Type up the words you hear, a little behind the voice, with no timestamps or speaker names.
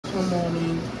come on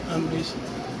in and be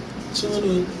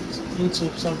tuning into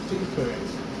some paper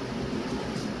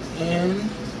and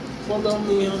follow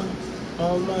me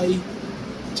on my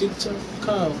TikTok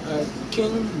account at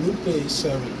King Nukpeh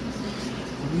 7.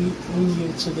 We bring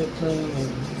you to the playing a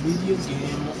video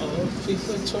game of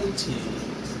FIFA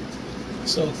 20.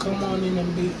 So come on in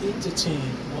and be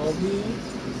entertained while we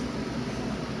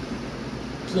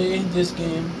play this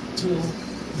game to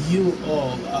you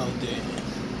all out there.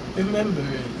 Remember,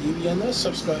 if you're not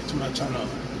subscribed to my channel,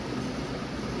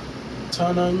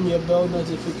 turn on your bell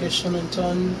notification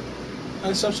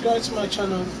and subscribe to my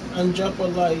channel and drop a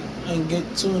like and get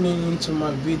tuning into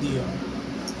my video.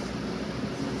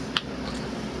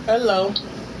 Hello,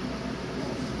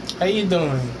 how you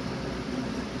doing?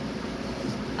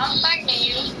 I'm fine, and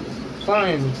you?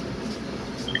 Fine.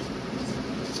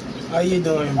 How you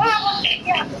doing?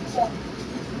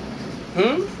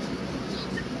 Hmm?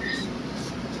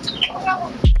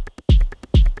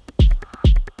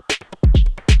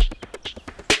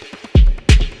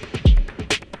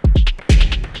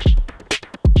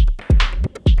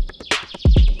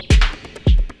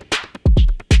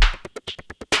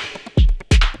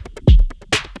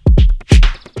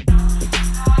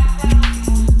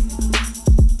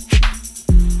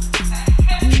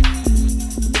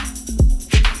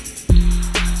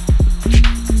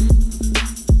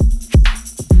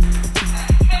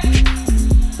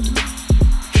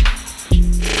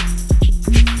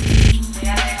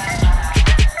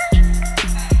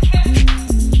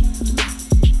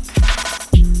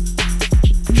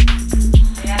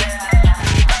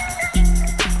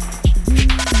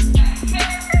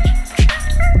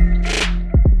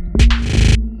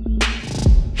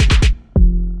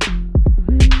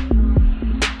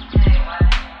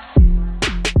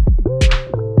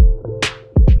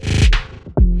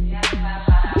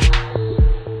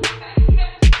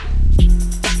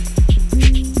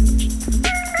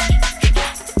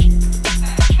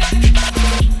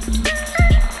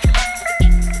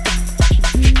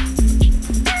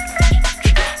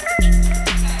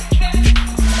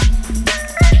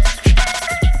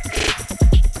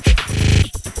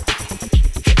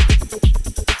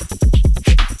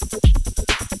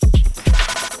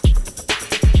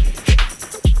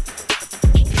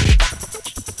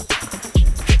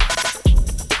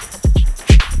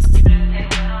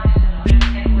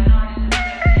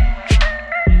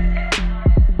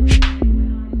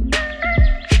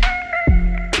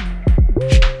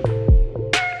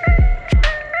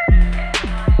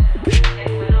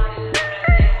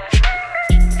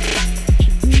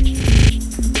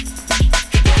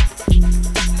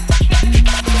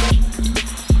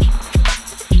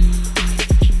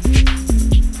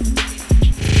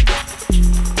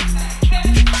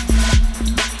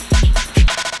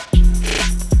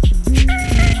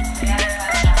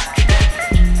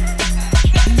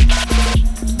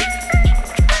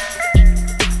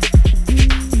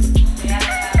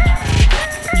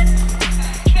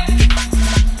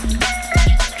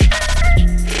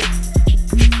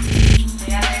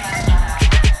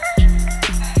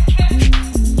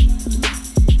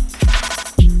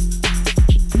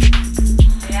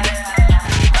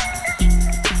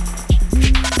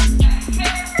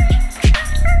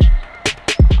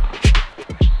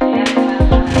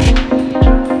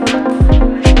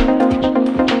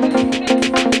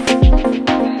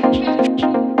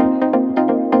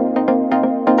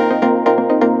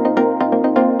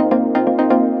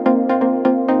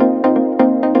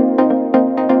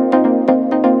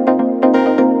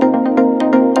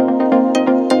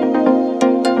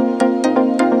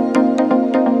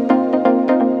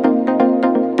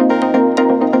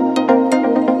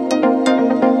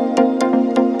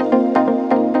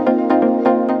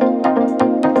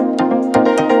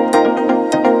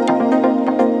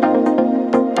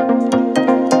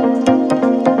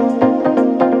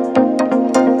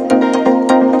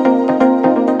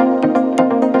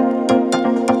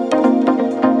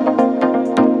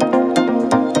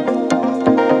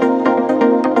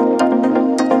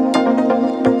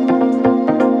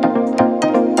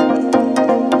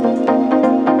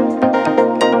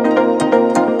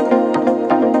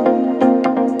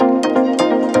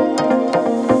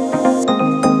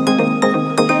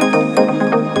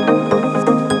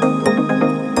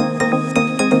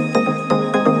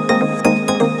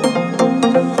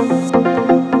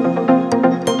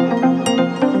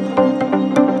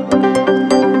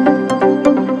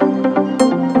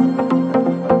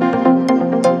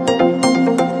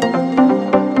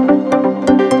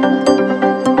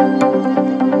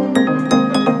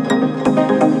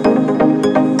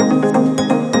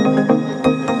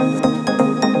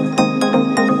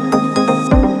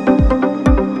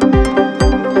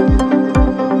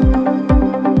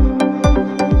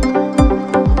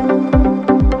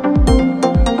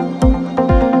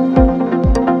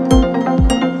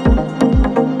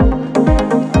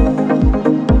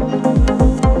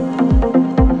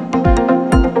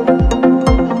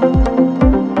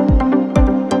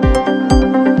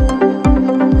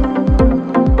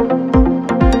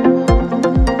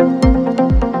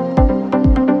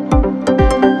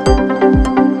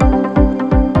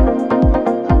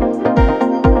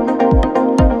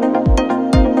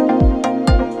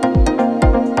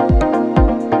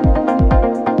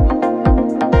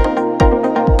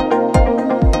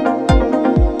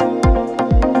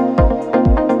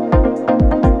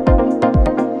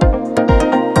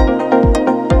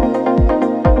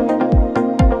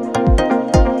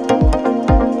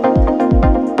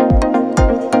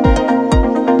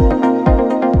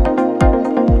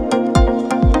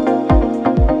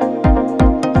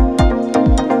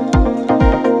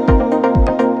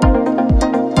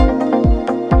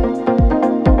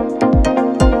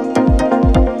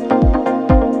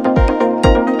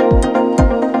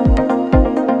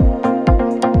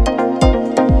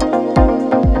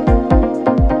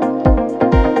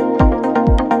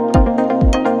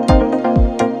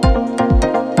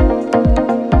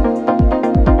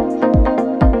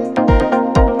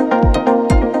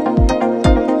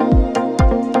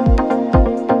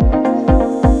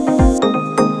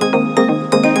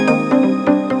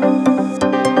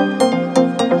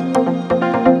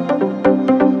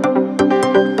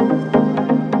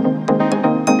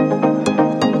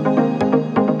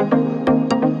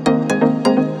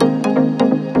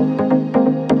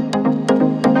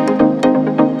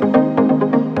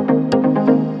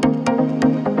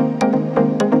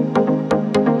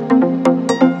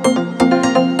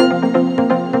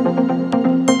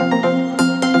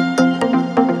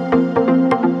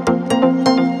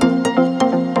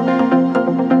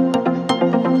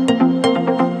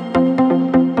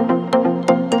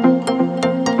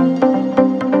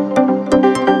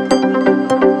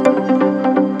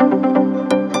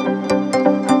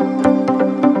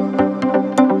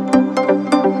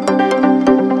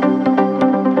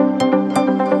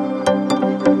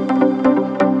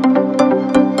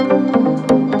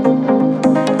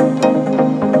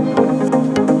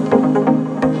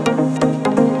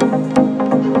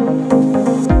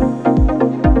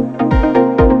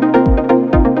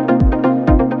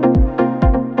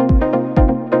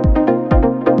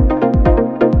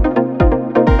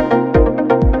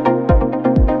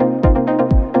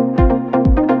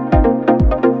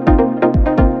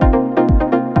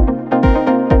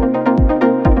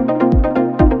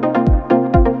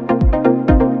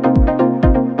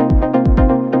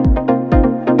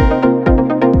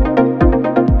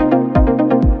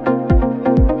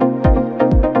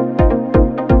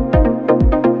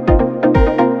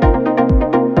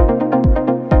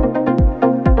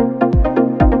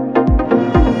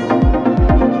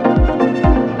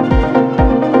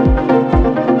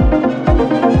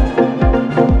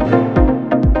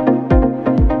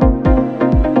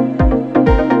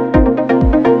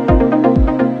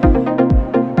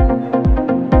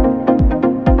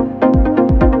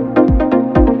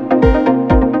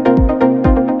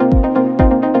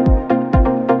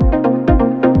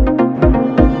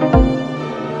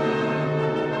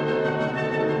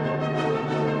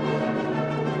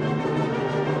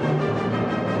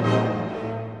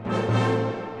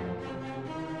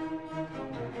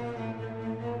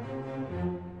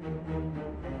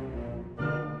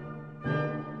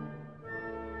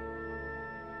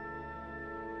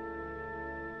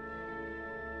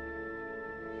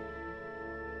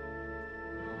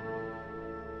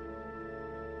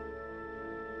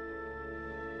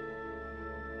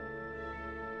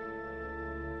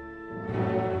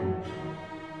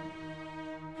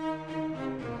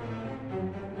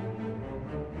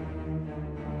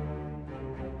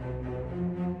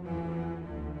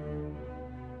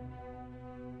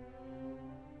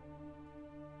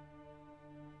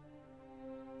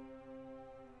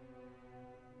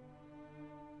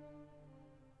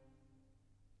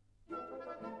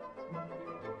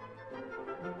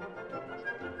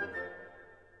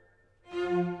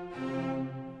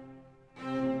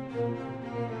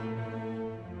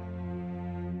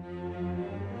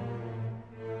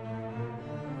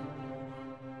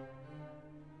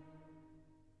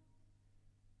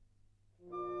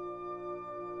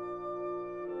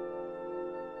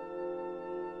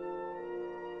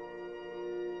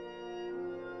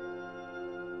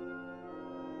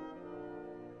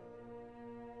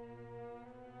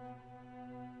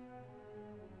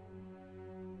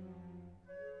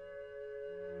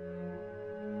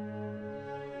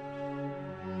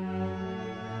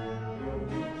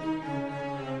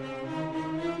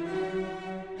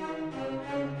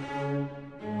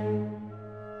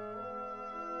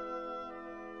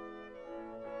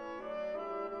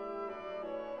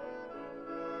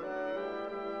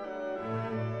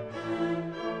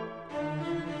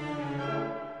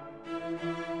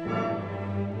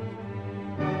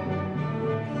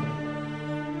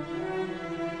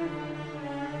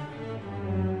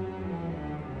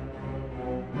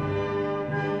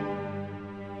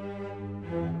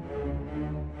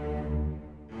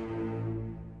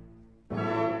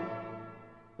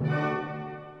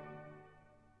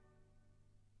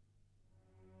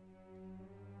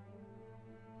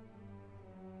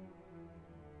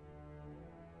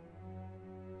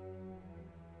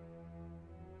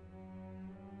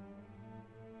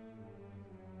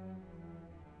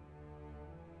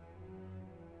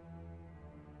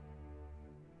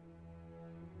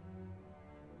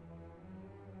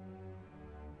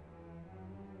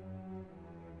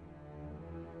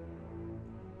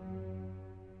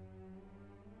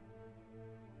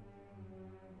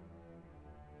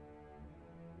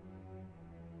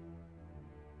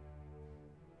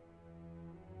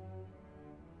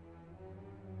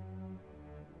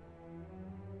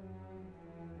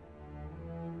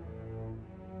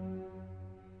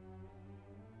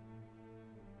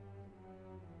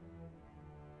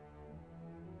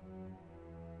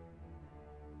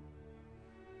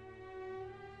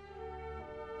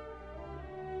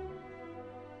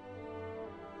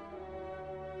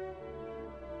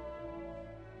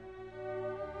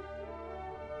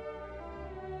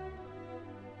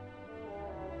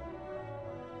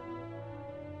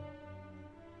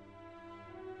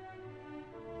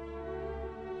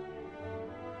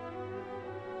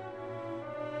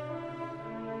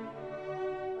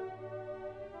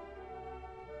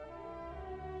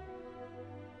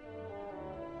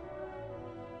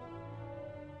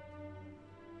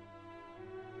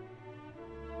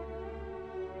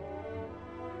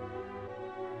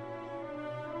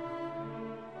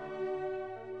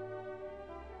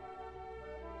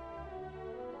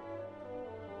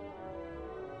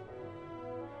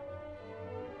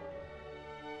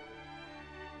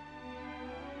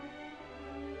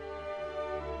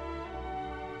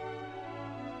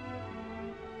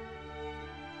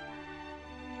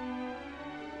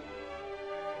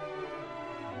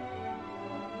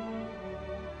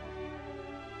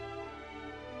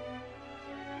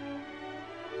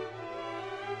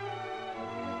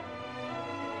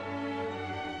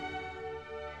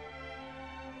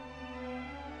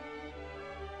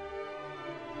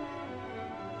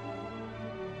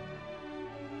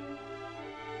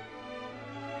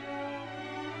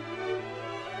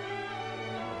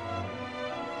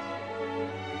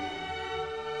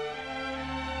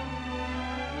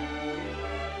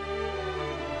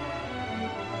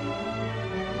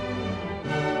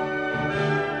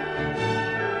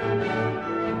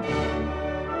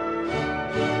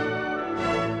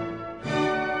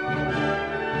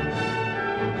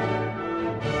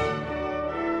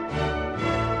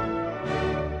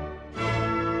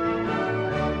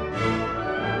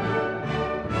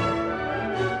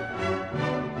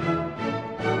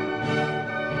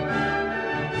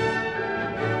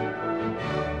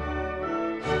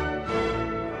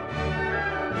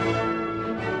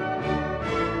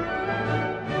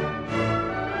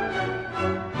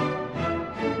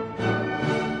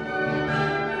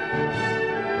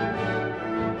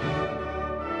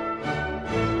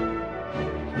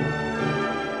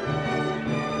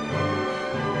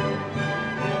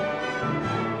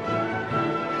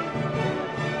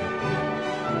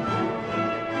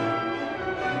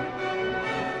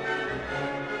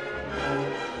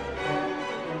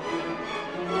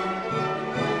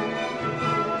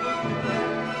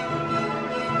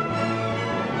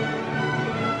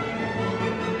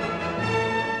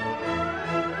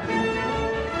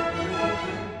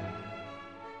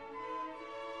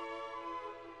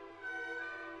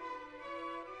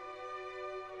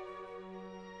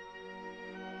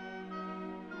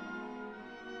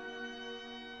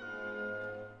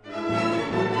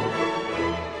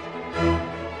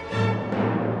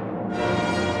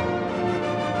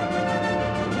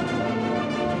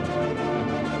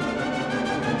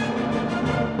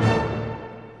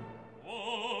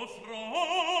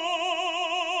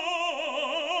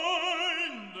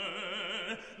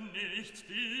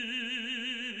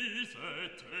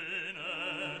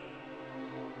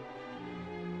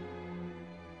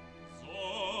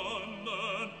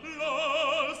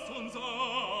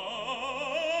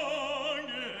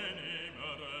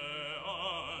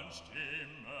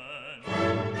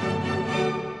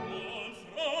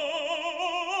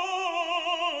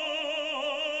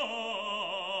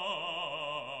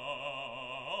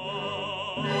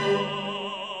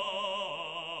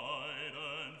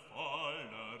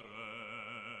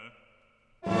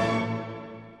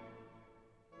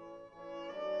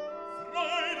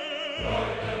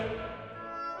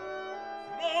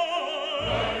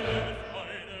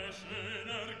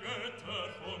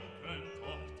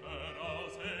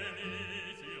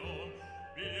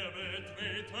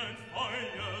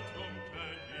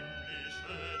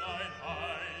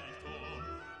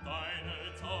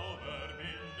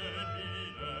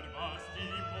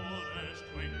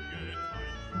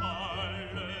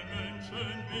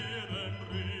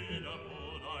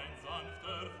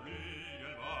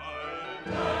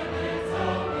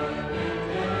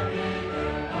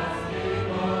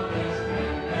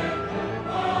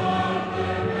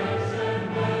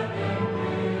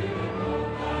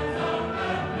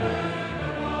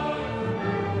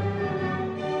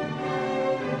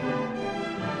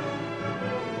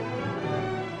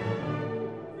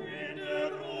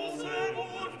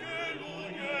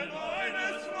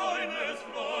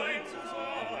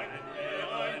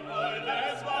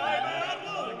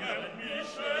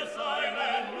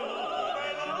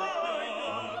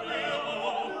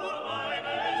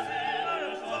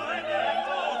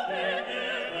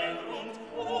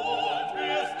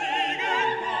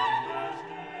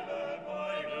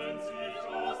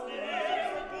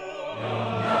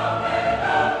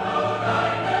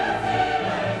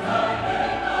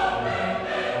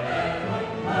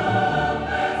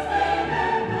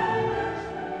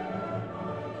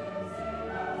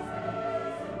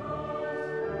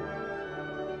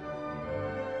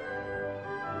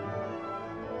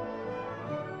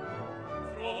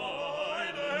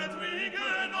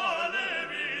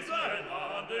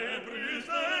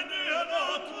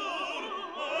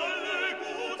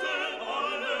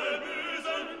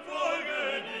 Folge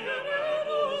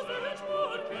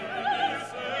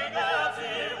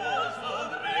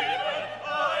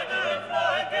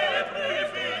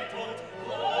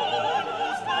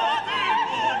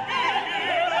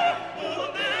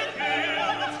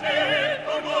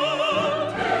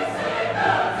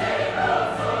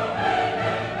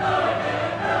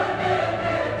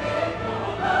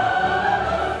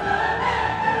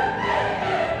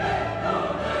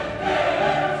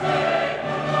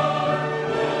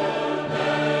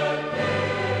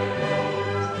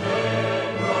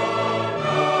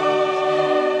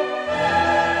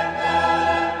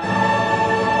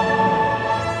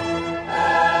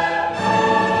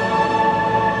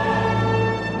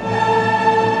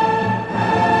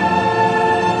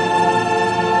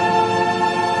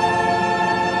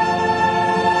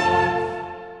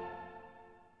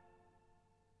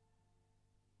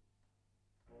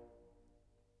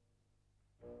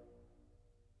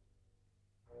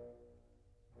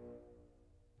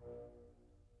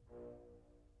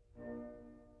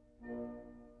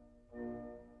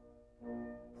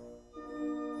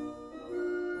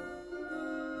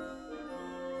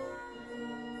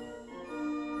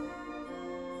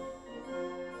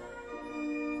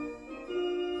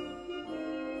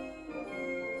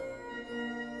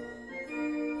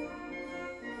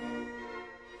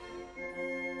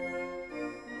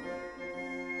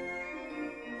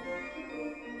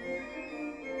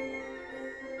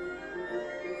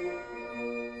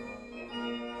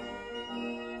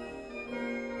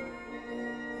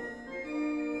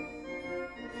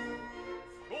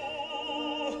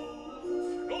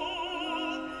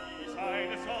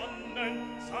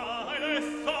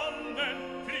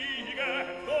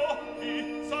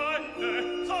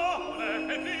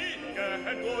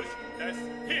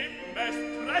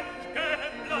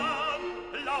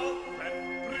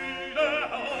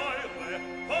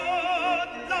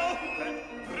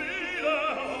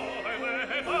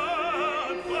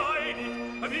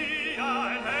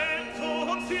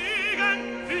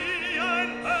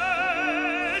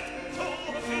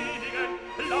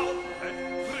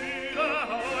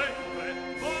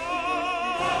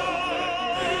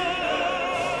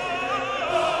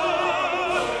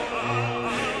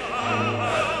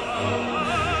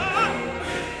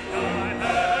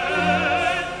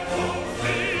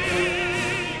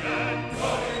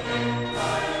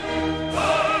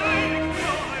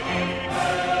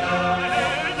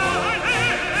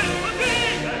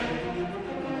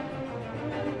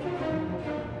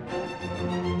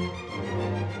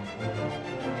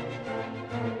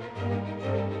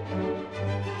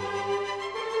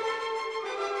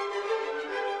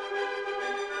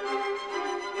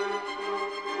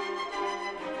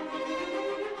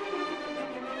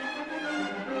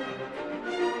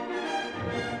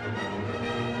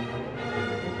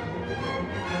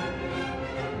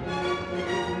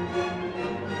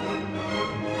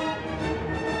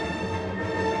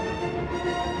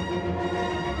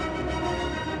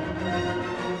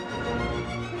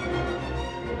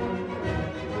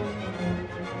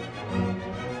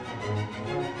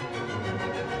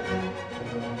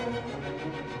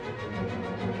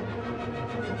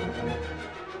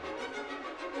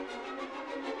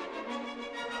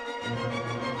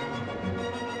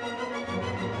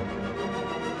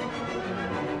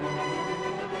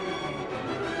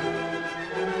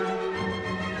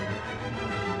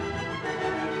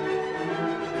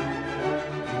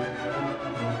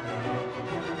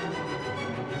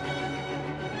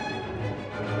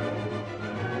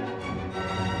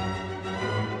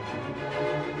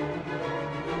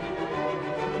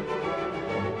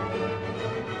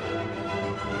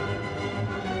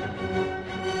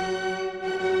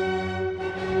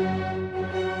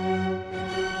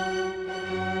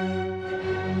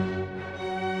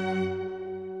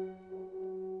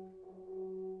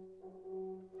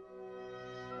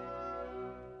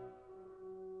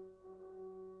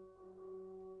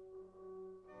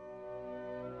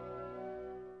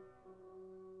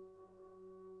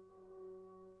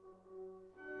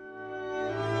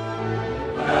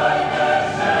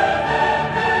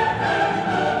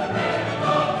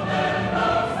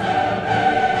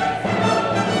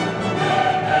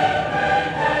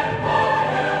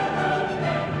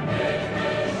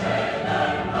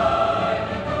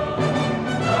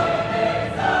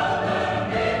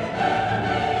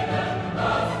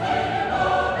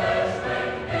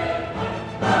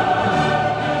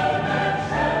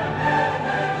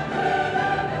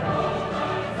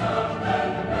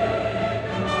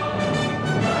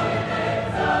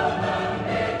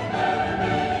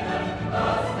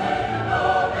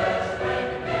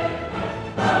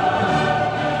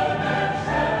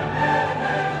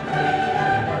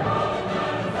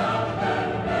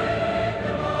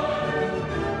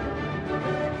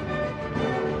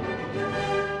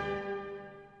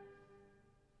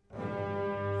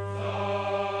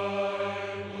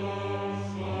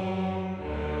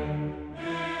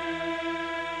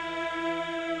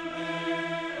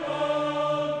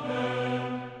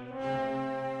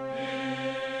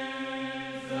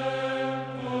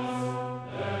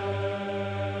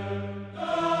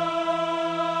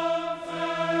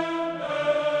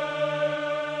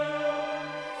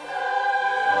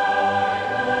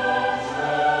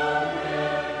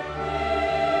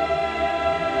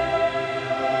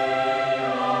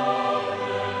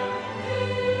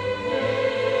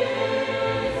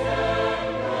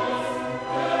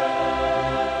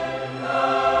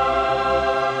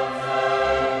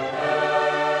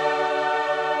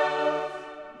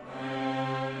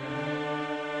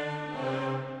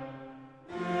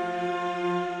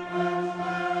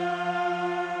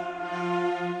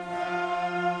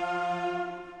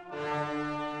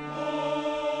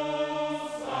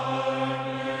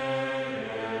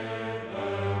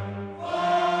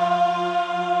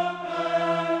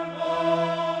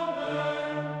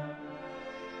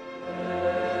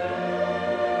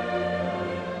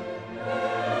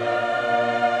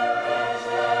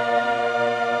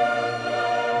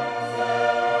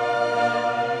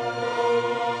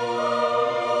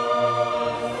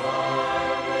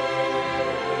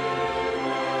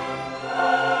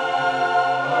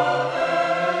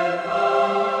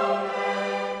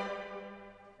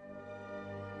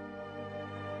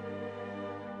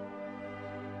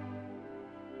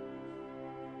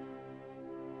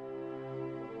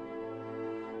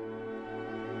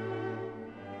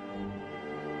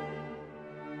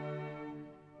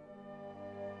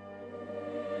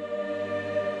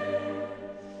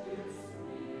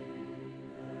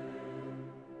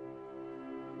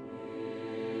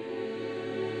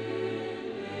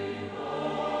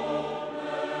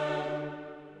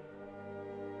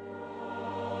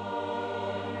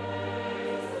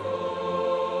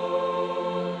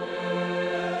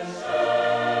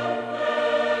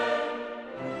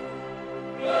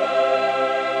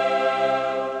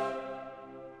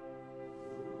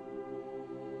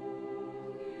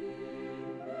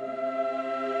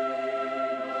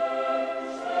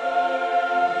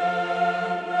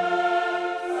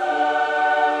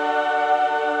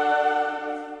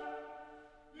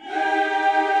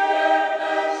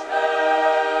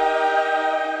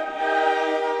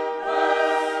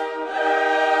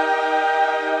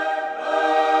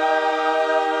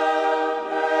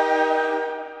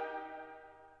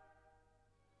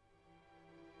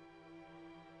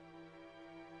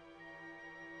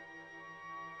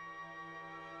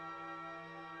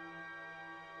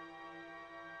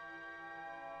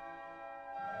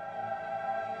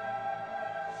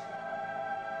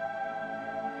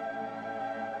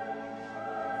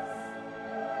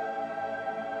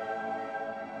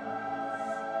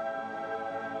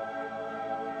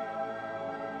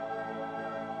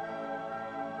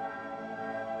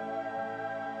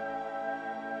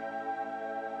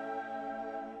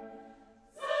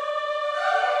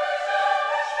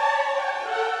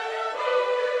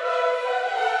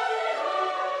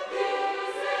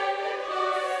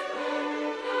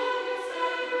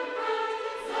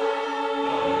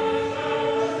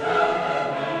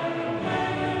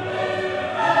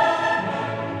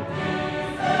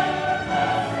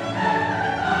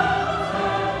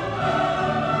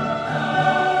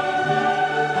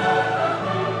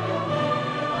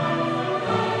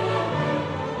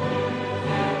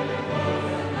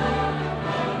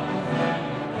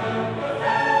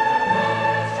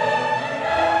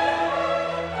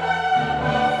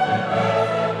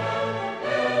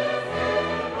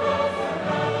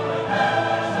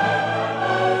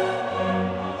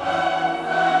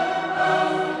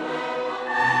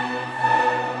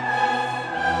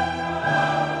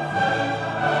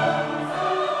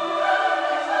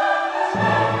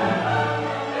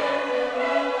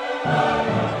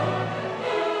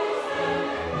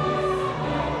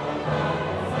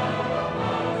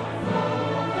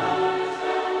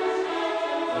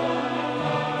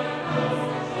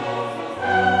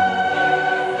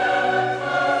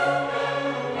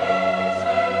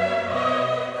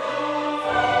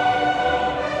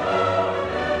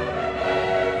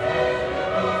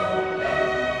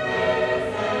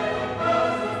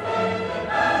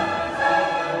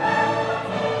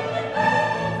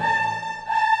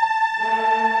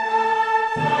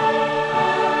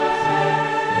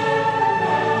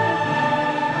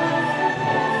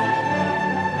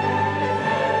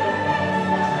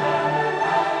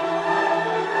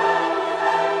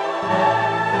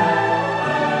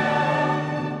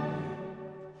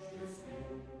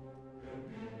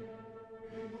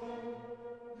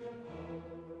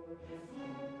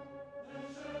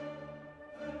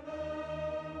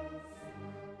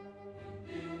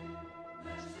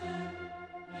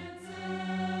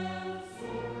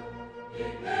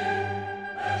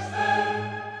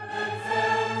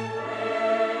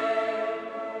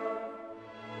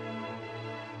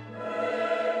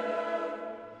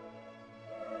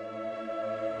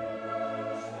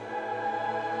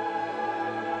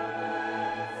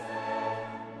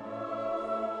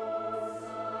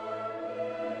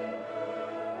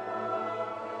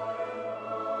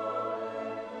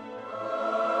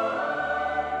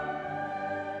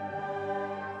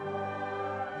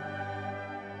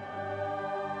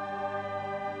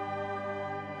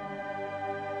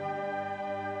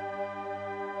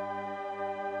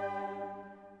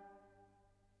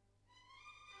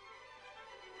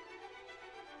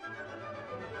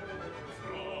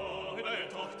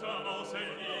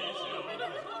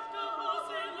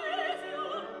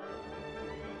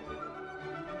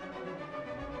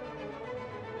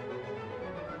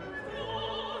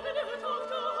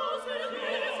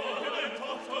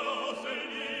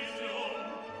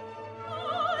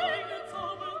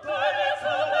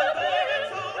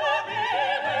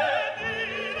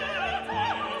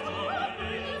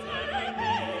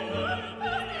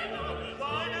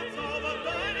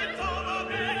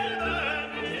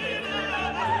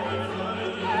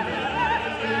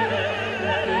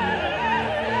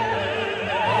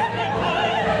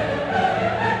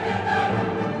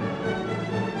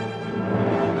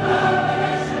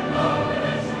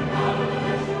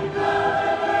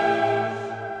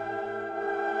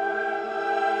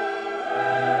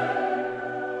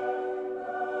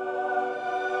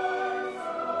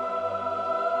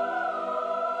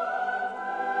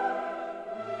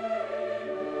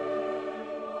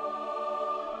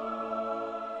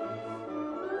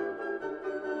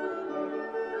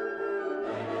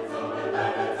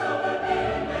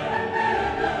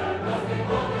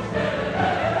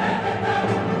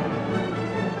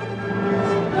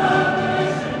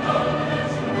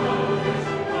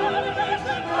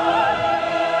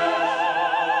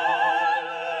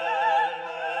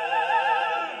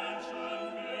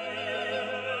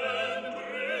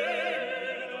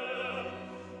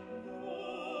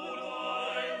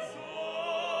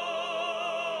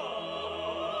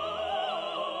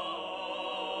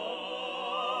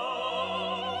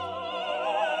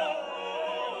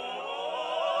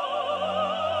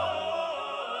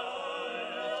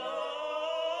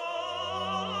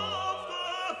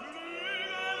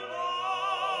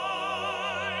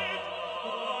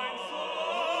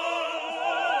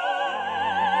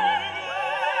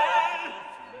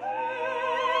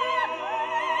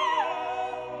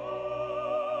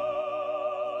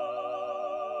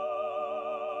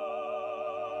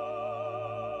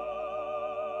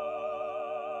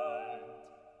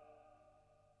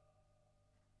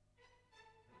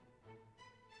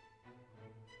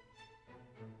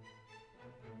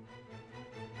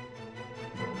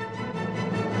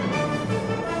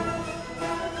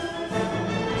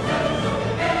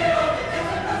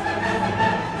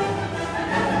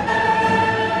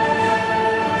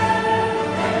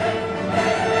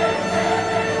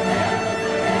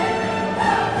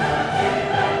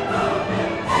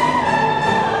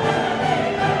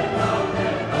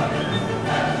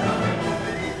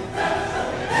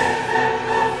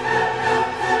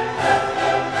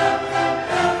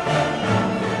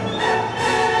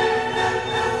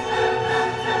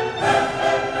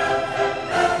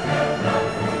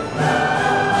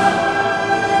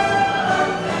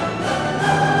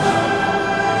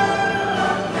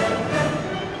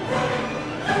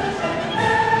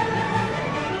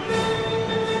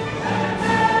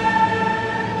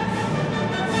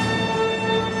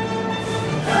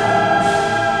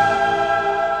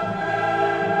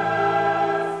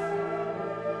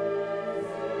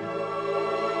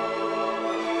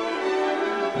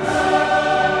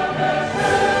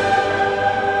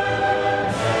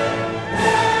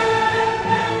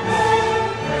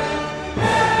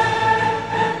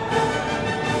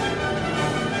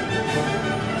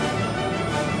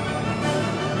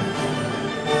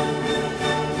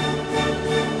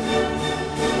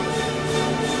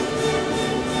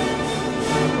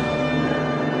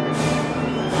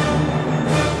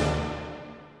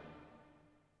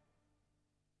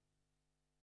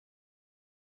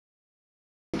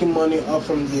Making money off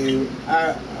from the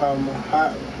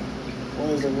what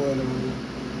is the word?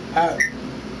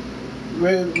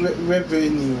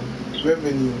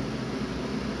 Revenue,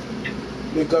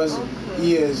 because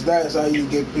yes, that's how you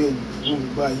get paid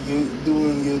by you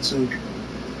doing YouTube.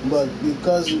 But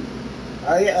because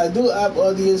I do have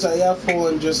audience, I have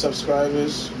 400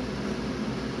 subscribers,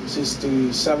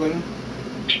 67.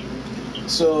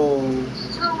 So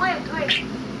wait.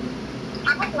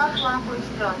 I want to ask one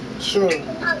question. Sure. So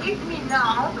if me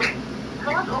now, I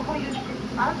want to open YouTube.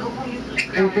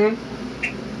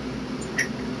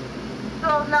 So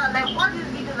now, like, what is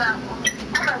it that I'm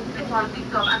putting on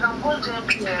TikTok? I can post them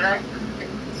here, right?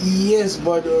 Yes,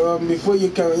 but before you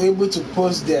can be able to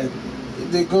post that,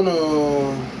 they're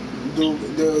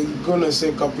gonna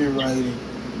say copyrighted,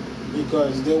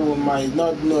 because they might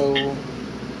not know.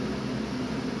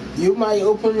 You might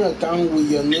open an account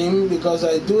with your name, because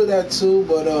I do that too,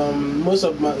 but most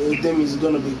of them is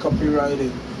gonna be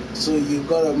copyrighted, so you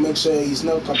gotta make sure it's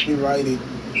not copyrighted.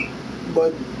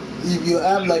 But if you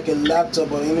have like a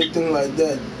laptop or anything like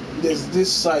that, there's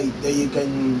this site that you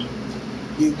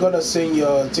you gotta send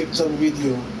your TikTok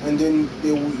video, and then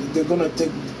they're gonna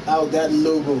take out that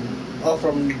logo off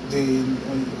from the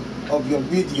of your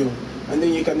video, and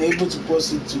then you can able to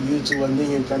post it to YouTube, and then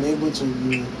you can able to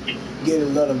get a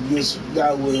lot of views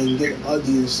that way and get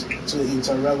audience to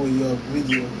interact with your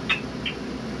video.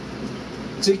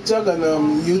 TikTok and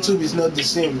YouTube is not the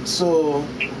same. So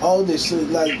all this,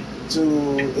 like,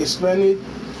 to explain it,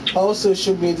 all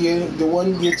social media, they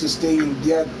want you to stay in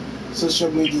their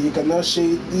social media. You cannot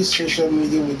share this social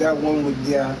media with that one with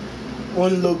their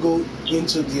own logo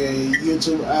into their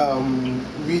YouTube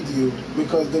video,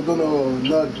 because they're gonna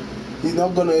not, you're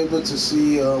not gonna able to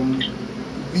see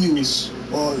views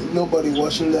or nobody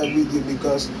watching that video,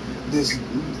 because this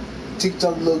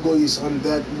TikTok logo is on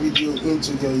that video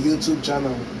into their YouTube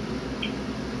channel.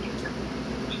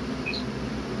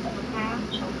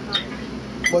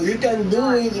 But you can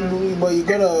do it, but you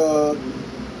gotta,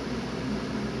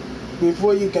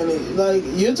 before you can, like,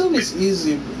 YouTube is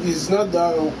easy, it's not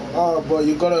that hard, but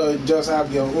you gotta just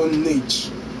have your own niche.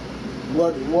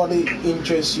 What it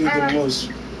interests you the most?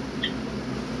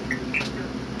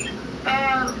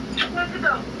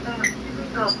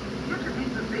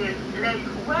 Like,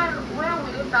 when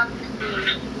will you start to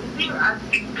see as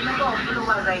number of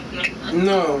followers right there?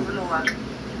 No.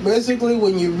 Basically,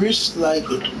 when you reach like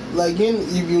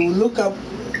if you look up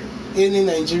any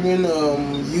Nigerian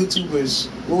YouTubers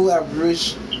who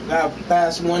have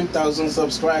passed 1,000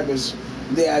 subscribers,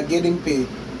 they are getting paid,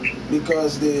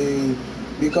 because their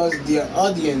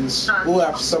audience who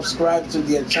have subscribed to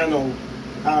their channel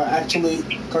are actually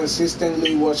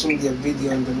consistently watching their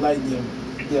video and they like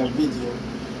their video,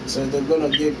 so they're gonna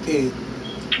get paid.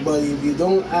 But if you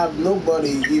don't have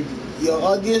nobody, if your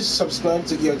audience subscribe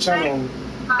to your channel,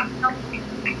 I'm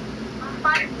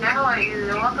fine. How are you?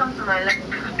 Welcome to my life.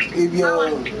 If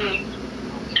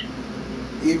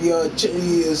your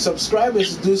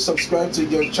subscribers do subscribe to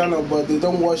your channel but they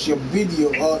don't watch your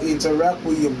video or interact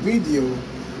with your video,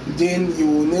 then you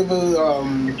will never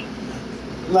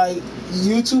like,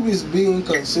 YouTube is being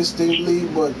consistently,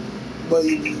 but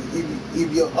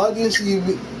if your audience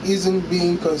isn't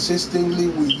being consistently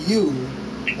with you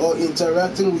or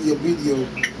interacting with your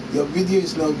video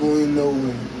is not going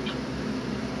nowhere.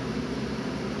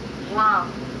 Wow.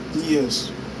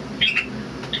 Yes.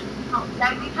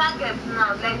 Like the target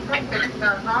now, like the target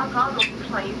now, how to push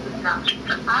my YouTube now.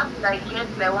 I have to like get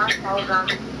like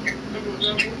 1,000.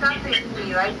 You start paying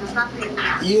me, right? You start paying me.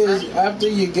 Yes, after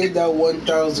you get that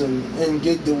 1,000 and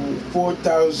get the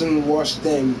 4,000 watch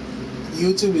them,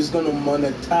 YouTube is gonna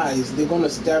monetize. They're gonna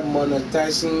start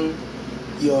monetizing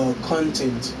your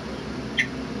content.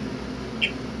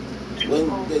 When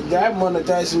that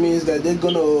monetize means that they're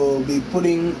gonna be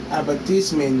putting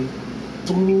advertisement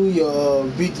through your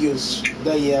videos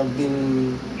that you have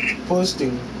been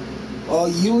posting, or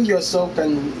you yourself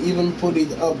can even put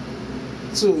it up.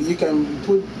 So you can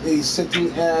put a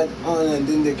certain ad on, and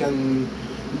then they can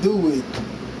do it.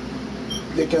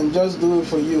 They can just do it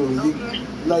for you.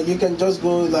 You can just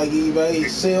go, like, if I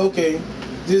say, okay,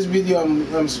 this video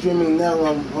I'm streaming now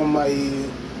on my,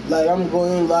 like, I'm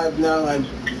going live now, and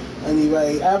if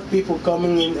I have people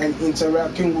coming in and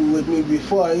interacting with me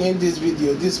before I end this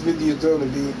video is going to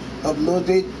be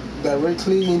uploaded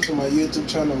directly into my YouTube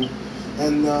channel,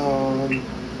 and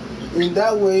in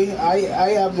that way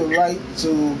I have the right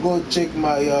to go check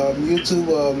my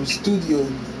YouTube studio.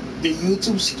 The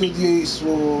YouTube studio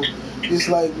is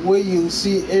like where you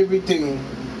see everything,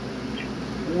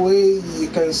 where you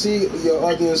can see your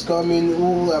audience coming,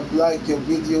 who have liked your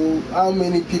video, how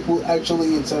many people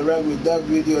actually interact with that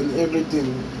video, and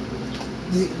everything.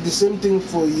 The same thing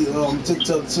for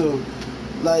TikTok too.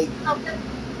 Like,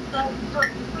 So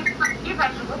if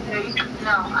I should go to your YouTube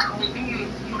now, I will view it.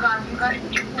 You can see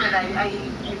that I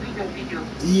read your video.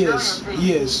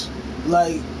 yes.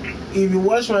 Like, if you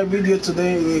watch my video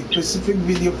today, a specific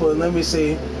video for, let me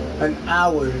say, an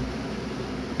hour,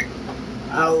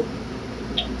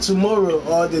 tomorrow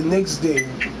or the next day,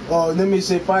 or let me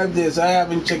say 5 days, I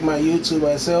haven't checked my YouTube.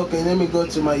 I say, okay, let me go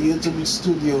to my YouTube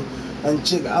studio and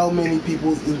check how many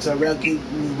people interacted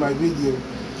with my video.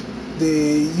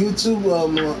 The YouTube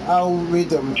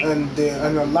algorithm and the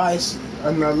analyze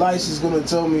is going to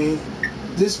tell me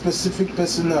this specific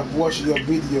person have watched your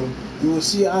video. You will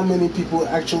see how many people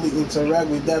actually interact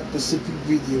with that specific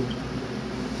video.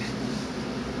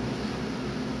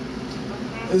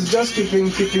 It's just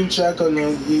keeping track on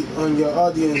your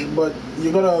audience, but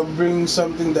you gotta bring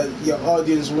something that your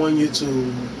audience want you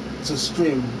to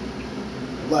stream.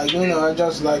 Like, I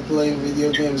just like playing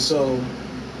video games, so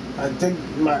I take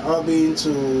my hobby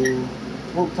into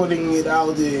putting it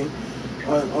out there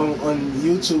on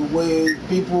YouTube where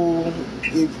people,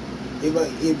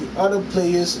 if other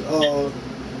players or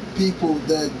people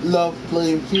that love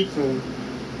playing FIFA,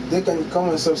 they can come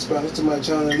and subscribe to my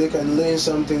channel. They can learn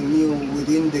something new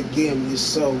within the game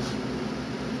itself.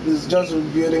 It's just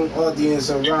building audience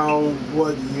around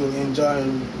what you enjoy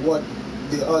and what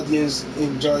the audience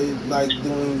enjoy, like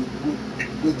doing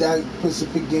with that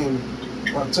specific game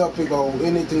or topic or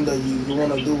anything that you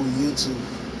want to do with YouTube.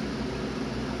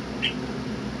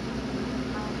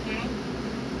 Okay.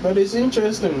 But it's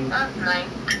interesting. That's nice.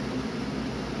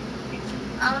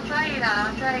 I'll try it out.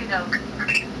 I'll try it out.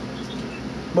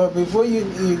 But before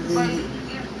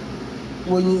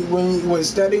when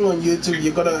starting on YouTube,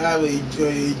 you gotta have a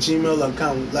Gmail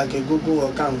account, like a Google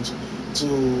account, to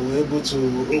able to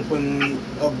open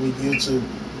up with YouTube.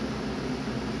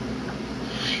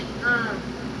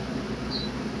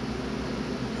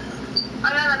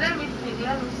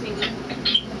 Let me see.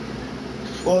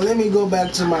 Well, let me go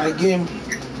back to my game.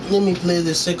 Let me play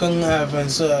the second half,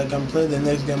 and so I can play the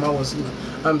next game.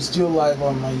 I'm still live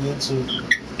on my YouTube.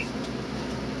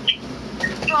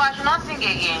 So I should not sing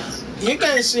again. You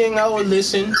can sing. I will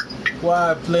listen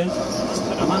while I play.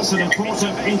 And that's an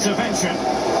important intervention.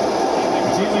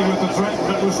 Dealing with the threat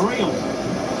that was real.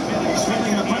 He's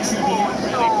feeling the pressure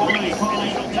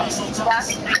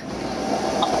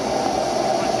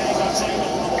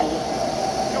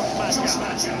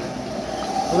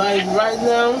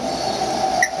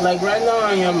Like right now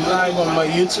I am live on my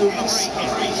YouTube.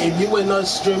 If you were not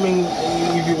streaming,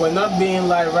 if you were not being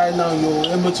live right now, you were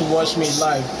able to watch me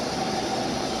live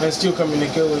and still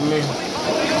communicate with me.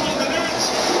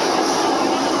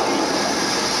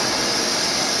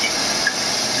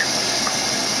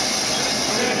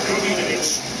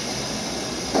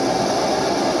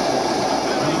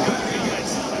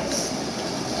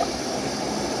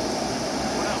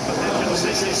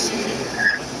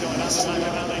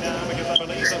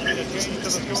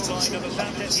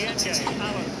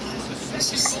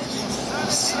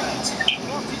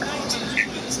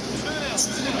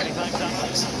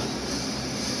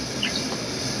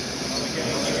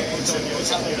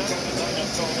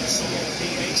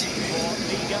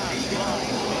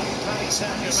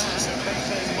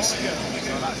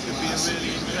 That should be a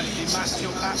really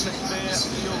interesting match-up atmosphere.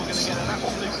 I'm sure we're going to get an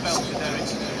absolute belter, Derek.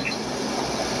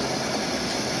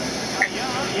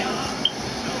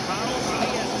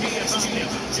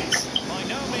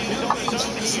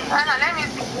 Let me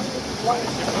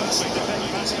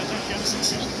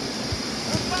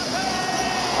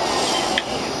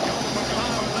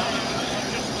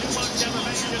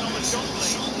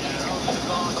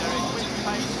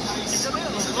It's a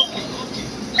little unlucky.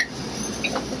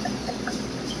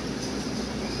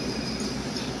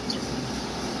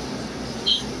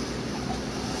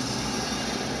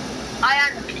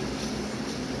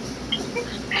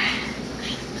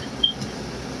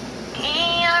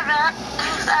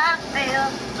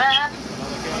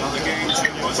 Another game to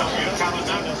put on your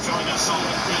calendar. Join us on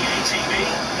DATV.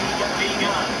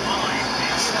 Liga Live.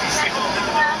 It's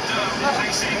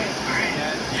facing.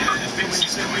 Yeah, if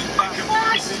it's coming back and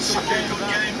forth, it's a good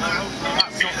game.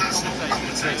 It has the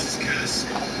commentator's curse.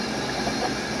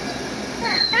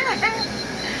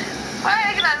 Why are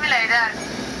you looking at me like that?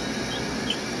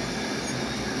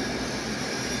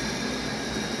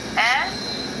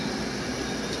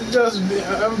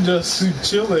 I'm just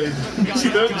chilling. I'm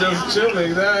just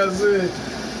chilling. That's it.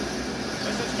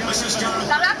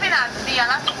 I'm laughing at me.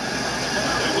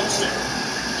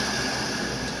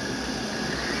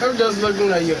 I'm just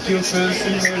looking at your cute face,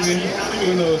 maybe.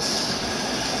 Who knows?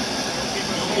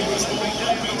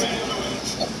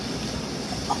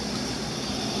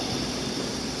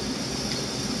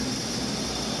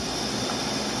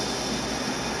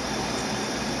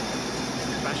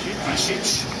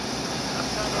 Basic.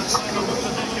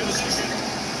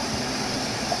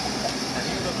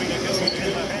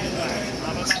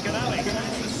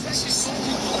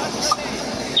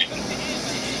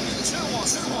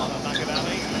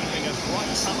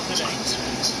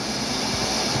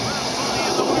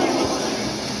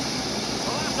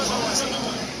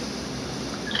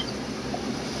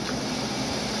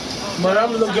 But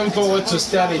I'm looking forward to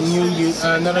start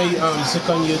another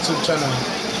second YouTube channel.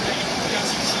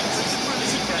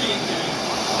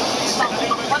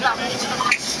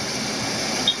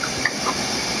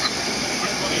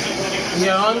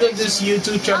 Yeah, under this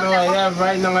YouTube channel I have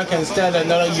right now, I can start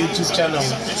another YouTube channel.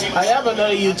 I have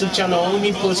another YouTube channel,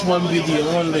 only post one video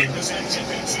only.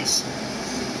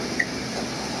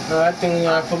 I think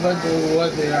I forgot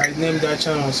what I named that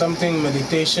channel. Something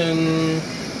meditation,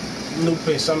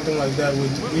 Nukpeh, something like that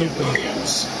with Nukpeh.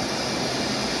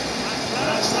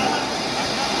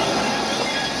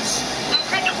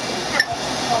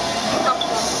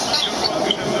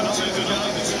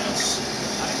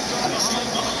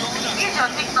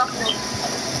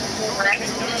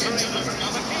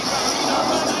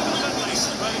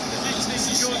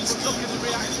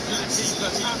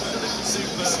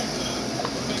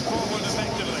 Moving forward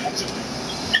effectively.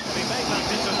 He made that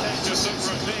interception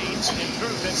look routine. In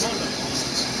truth, it wasn't.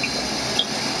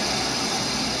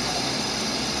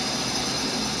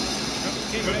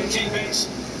 Keep it.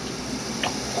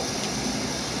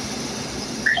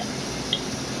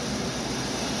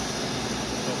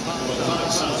 The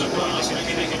pass out of pass,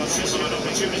 making an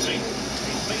opportunity.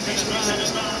 He's beaten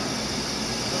his man.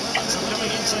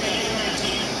 Coming into the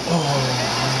area.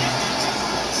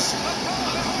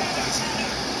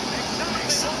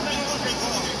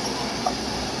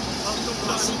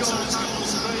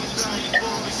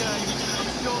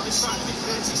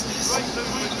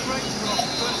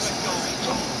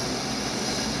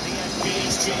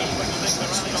 PSG the rally on the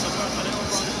personnel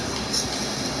front.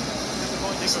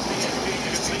 Disappointing for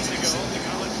PSG to concede the goal.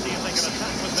 Now let's see if they can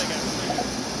attack with vigour.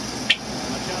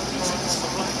 A chance for him on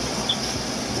the flank.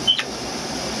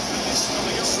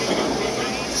 So the goalkeeper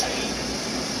reads.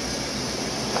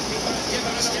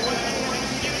 Keeper's given it away.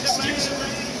 Excuse me.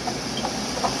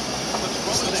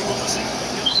 Looks promising.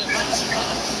 Gets it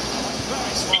back.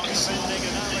 Very smart defending,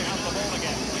 and now they have the ball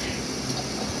again.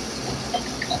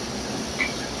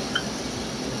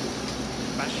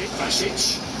 Basic.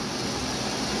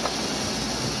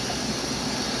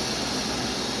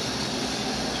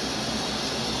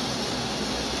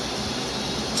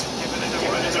 Giving it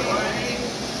away.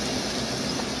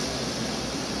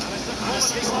 And it's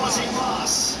a quality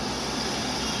pass.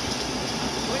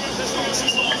 Clears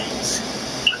his lines.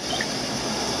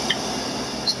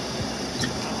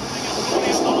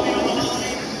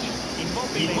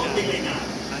 Immobile now.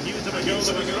 And news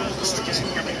of a goal of a Strasbourg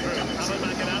game coming through. Alan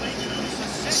McInally.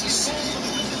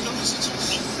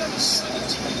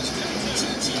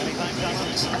 Many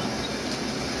thanks, Alan.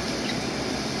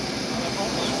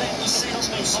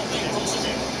 Something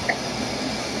positive.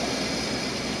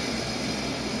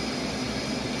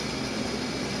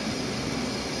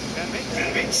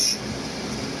 Verbic.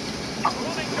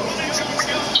 Running towards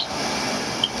goal.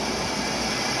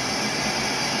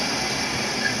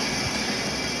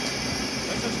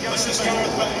 This is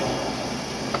Gareth Bale.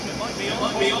 It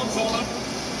might be on for them.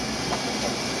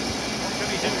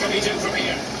 What can he do from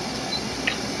here?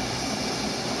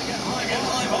 They get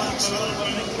high balance, but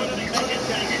they couldn't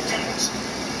make it count.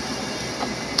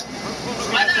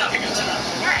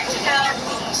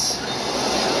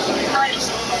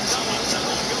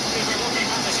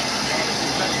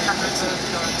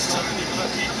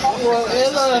 Well,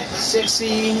 Ella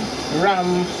 60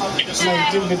 RAM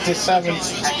 1957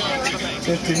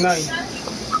 59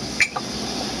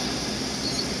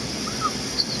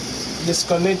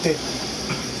 disconnected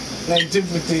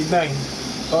 1959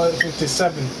 or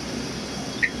 57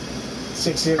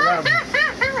 60 RAM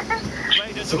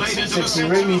 60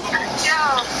 Remy.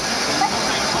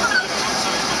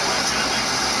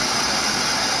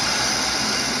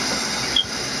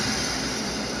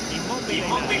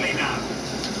 Immobile now.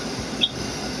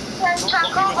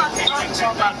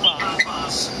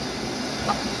 Pass.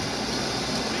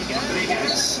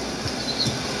 Rodriguez.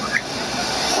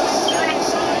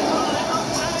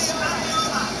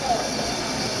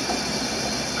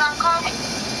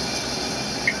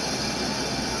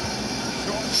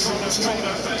 Short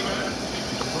of favour.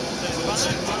 Pulls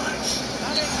it back.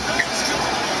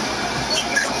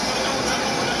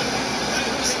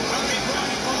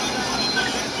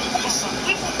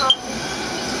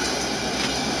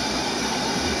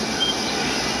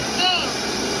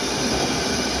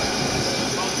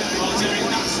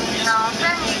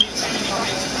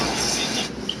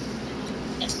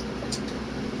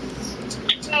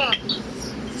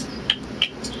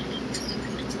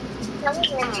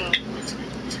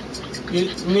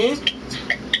 Me?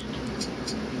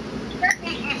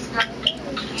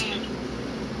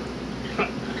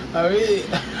 I really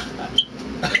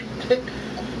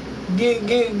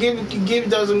give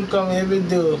doesn't come every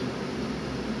day.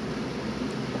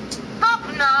 Stop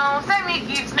now, send me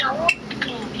gifts now.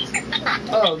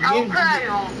 Oh,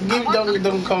 give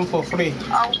don't come for free.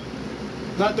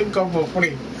 Nothing come for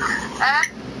free.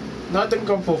 Nothing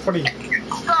come for free.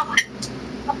 Stop.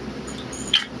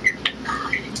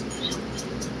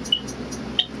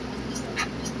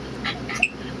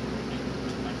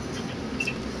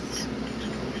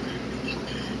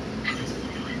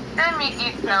 Send me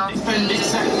gifts now.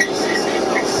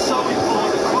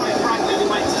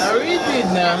 I really did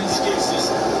now.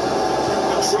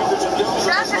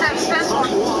 That's an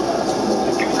expensive one.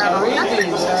 I really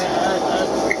did.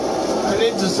 I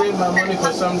need to save my money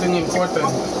for something important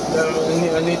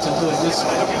that I need to do this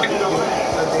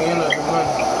at the end of the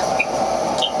month.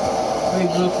 We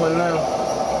good for now.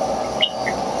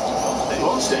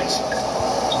 Lost it.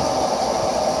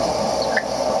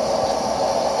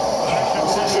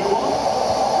 Possession one.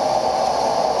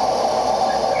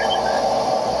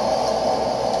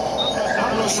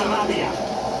 Pablo Sarabia.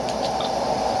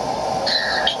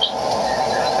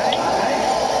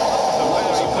 That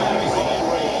was a very fine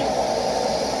read.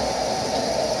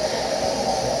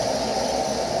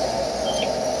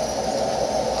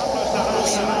 Pablo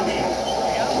Sarabia.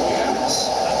 Yes.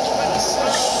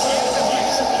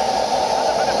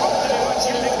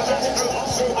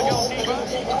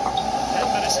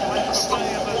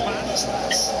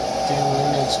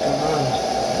 Come on.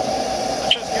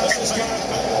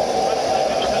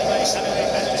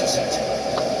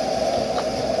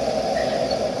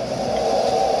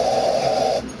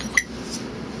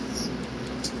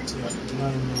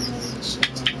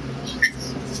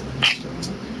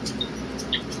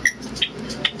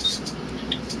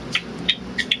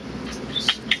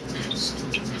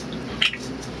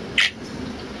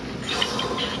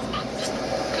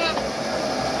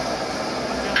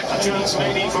 A chance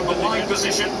maybe from the wide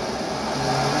position. Early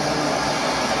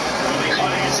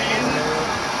play is in.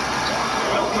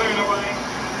 Well cleared away.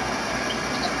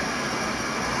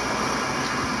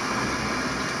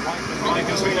 Right,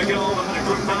 there's been a goal at the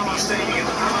GIRONDINS Stadium.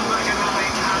 Alan McInally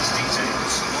has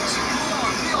details.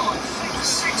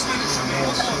 6 minutes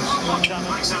remaining.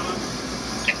 Thanks, Alan.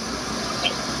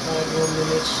 5 more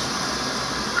minutes.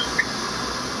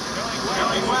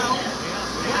 Going well.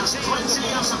 He has plenty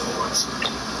of support.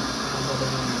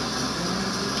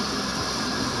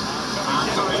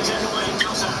 And very gently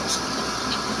comes out.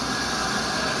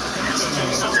 It's a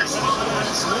chase of this 5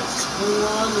 minutes left.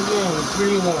 3-1 again.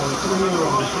 3-1. 3-1.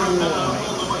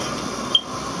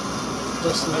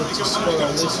 Just need to score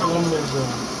at least one more goal.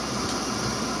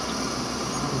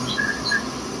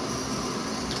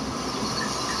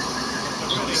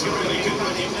 It's a really good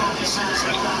looking pass.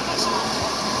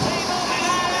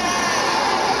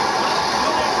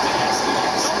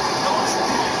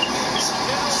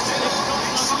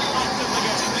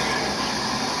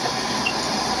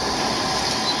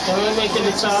 Can we make it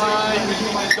a tie?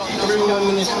 3 more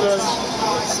minutes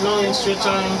left. No extra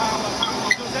time.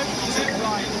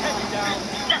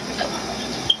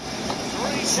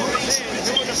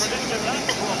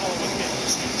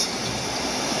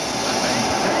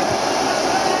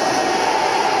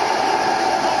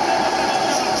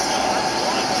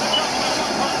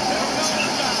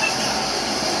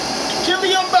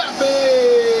 Kylian Mbappe!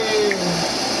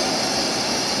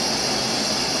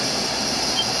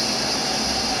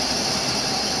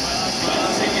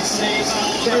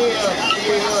 3 up.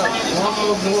 One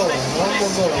more goal.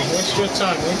 Extra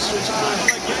time.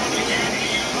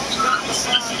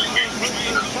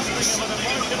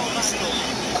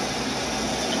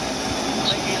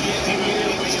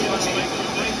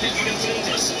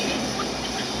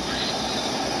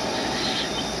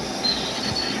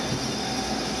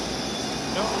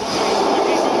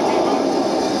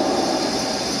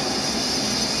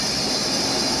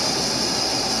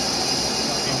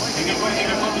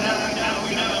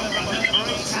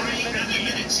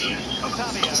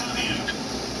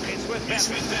 It's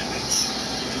with them.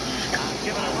 And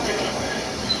given away.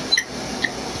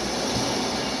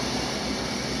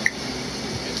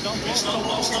 It's not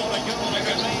lost on a goal.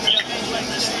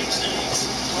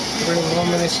 3 more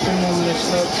minutes, 2 more minutes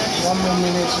left, 1 more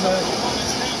minute left.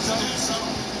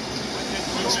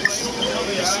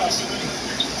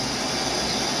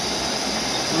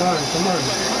 Come on.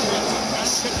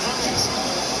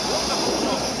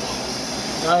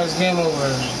 Now it's game over.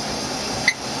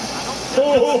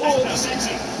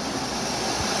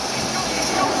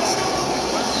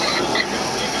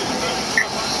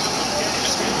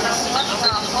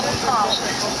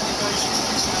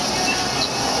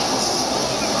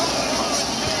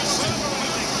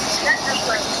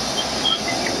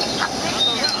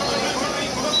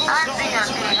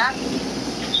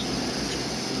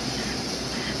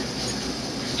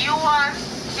 You won.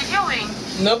 Did you win?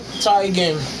 Nope, tie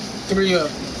game. 3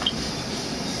 up.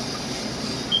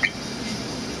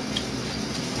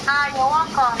 You're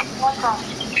welcome.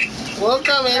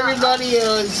 Welcome everybody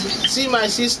else. See my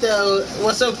sister.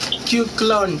 What's up, cute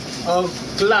clown of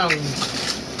clown?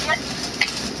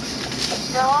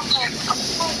 You're welcome.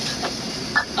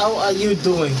 How are you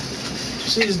doing?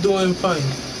 She's doing fine.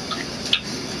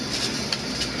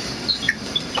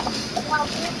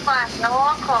 Fine. You're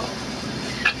welcome.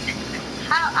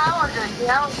 How was it?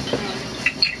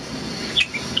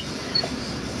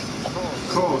 Of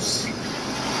course.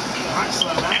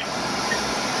 Excellent there.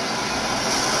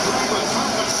 Good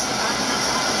focus.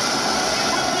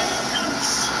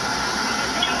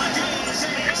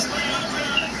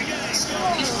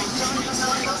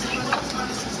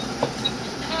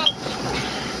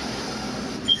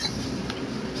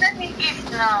 Let me eat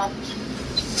now.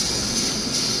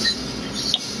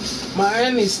 My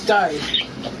hand is tied.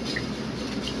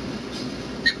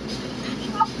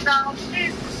 Now,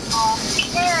 please.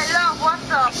 Hey, love,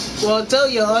 what's up? Well, tell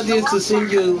your audience to sing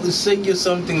you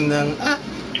something now. Ah,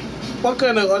 what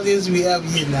kind of audience we have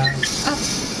here now? Ah,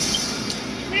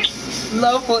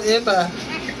 love forever.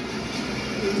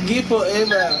 Give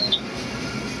forever.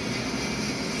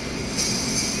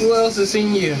 Who else is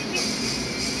in here?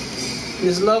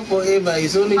 It's love forever.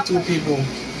 It's only 2 people.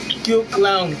 Cute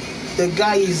clown. The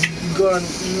guy is gone,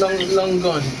 long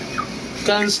gone.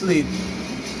 Can't sleep.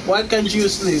 Why can't you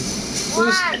sleep?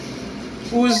 Why?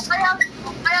 Who's? I have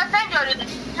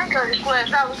sent your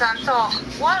request that we can talk.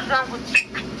 What's wrong with you?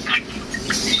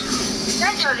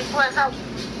 Send your request out.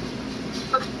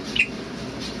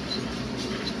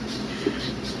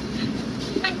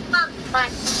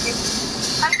 Fine.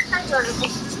 I send your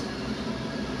request.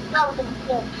 That we can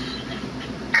talk.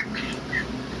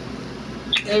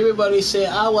 Everybody say,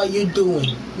 how are you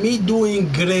doing? Me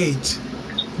doing great.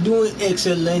 Doing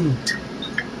excellent.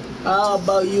 How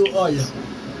about you all?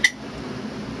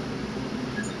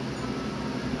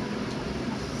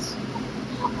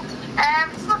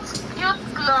 Youth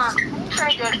club.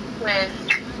 Send your request.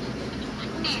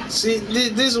 See,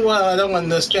 this is what I don't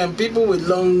understand. People with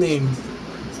long name.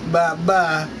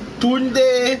 Baba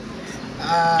Tunde,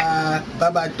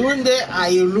 Baba Tunde,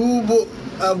 Ailubo.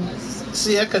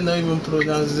 See, I cannot even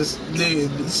pronounce this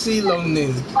name. See, long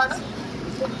name.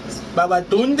 Baba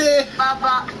Tunde.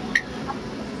 Baba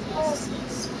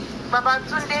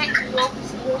Tunde.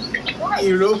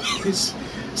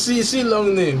 See,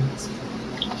 long name.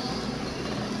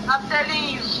 I'm telling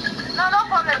you. No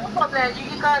problem.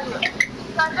 You can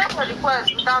send your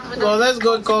request without. Well, let's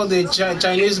go call the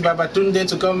Chinese Baba Tunde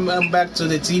to come back to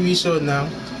the TV show now.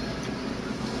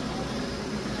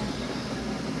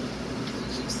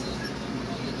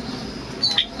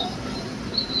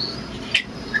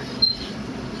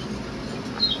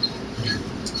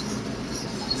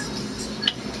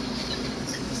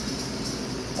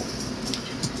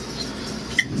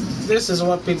 This is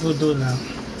what people do now.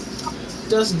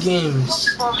 Just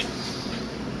games.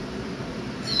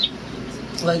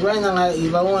 Like right now,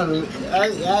 if I want, I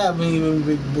haven't even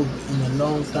read book in a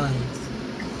long time.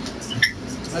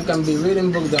 I can be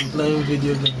reading book than playing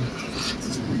video game,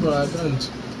 but I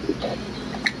don't.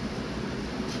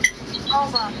 Go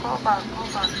back.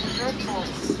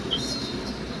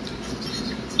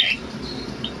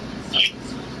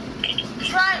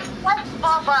 Try to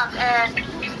call back and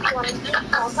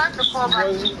try to call back.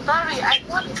 Sorry, I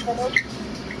want to call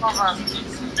back.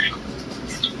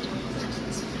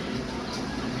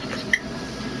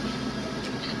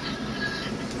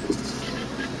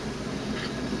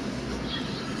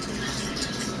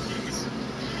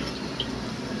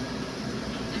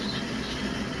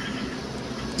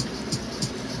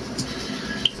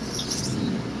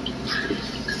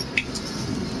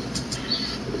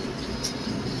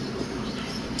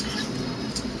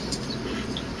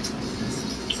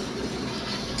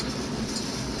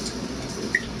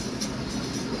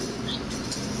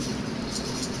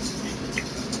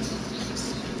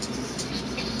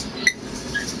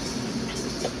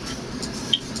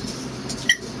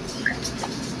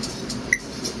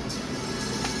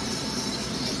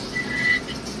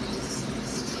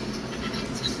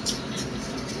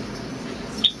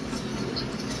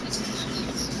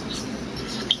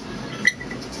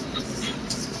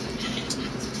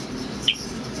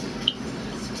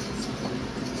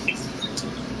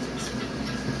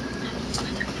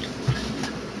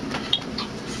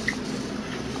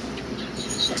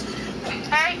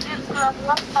 Hey, this club,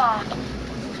 welcome.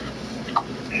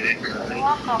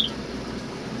 Welcome.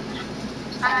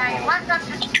 Hi, what's up?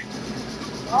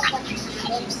 Welcome.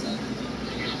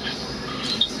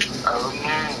 I don't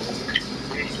know.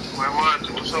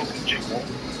 What's up with you?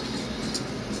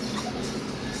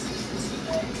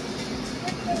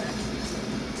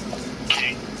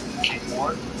 King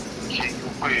what?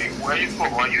 Wait, where are you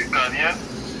from? Are you Ghanaian?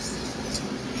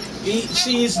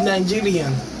 She is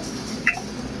Nigerian.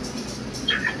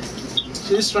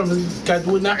 She's from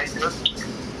Kaduna.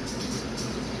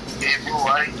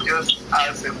 I just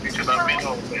asked a picture that made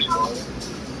of it.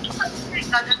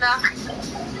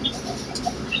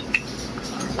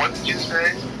 What did you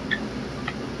say?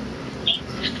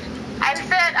 I I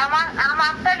said,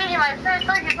 I'm telling him, I said,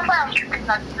 so you know why I'm speaking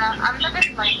Latina? I'm talking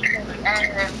to my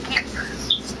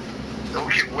kids.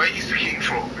 Okay, where are you speaking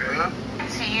from? Yeah?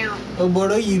 To you.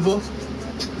 Obodo Yibo.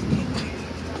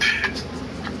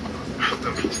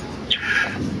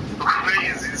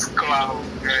 Where is this clown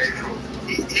guy from?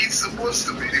 He's supposed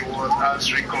to be the one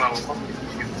answering clown.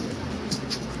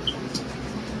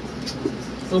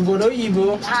 Obodo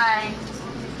Yibo. Hi.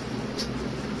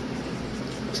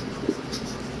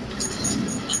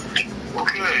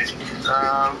 Okay,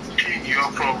 King,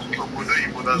 you're from Obodo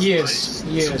Yibo, that's Yes,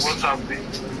 nice. yes. So what's happening?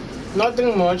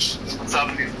 Nothing much. What's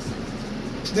happening?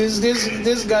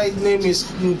 This guy's name is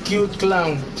Cute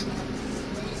Clown.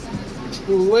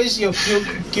 Where's your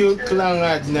cute clown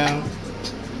at now?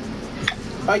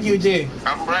 Are you there?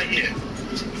 I'm right here.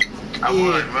 I'm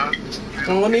Yeah. right, man.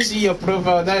 I want to see your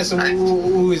profile. That's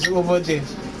who is over there.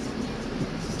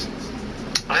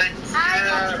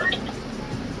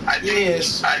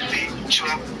 Yes. I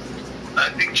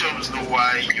think Chums know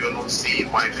why you're not seeing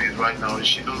my face right now.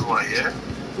 She knows why, yeah?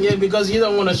 Yeah, because you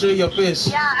don't want to show your face.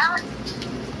 Yeah,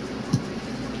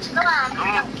 no,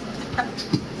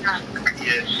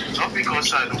 Yeah, not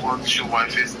because I don't want to show my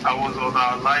face. I was on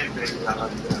our live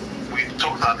and we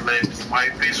talked at length. My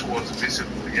face was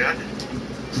visible, yeah?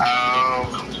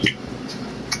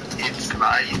 It's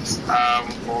night.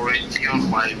 I'm already on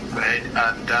my bed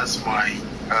and that's my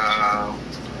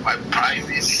my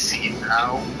privacy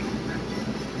now.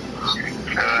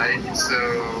 Alright,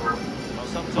 so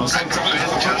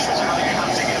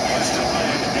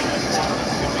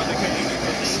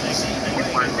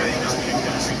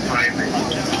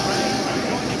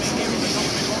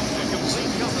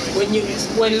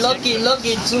when Lucky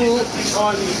too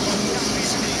on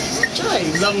try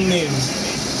long name.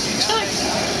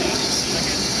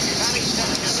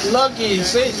 Lucky,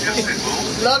 say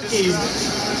Lucky.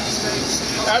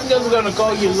 I'm just gonna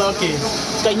call you Lucky.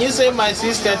 Can you say my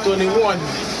sister 21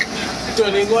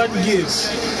 gifts?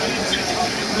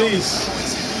 Please.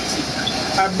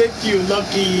 I beg you,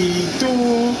 Lucky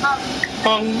 2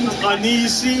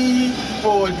 uneasy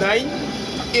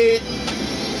 498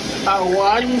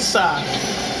 Awansa.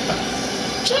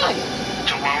 Try.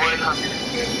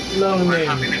 Long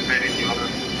name.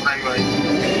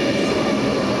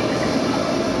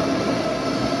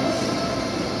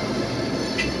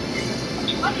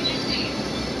 what did you say?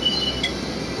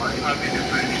 Why are you having a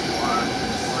very one?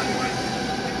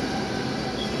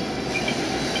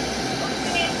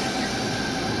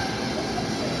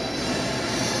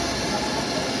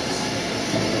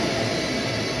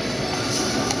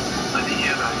 I didn't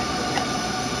hear that.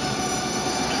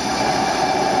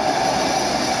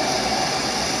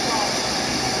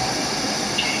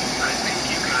 King, I think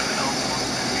you can help us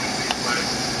a little bit by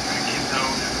breaking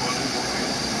down the volume of your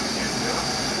music.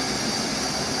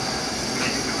 Can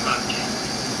you do that, King?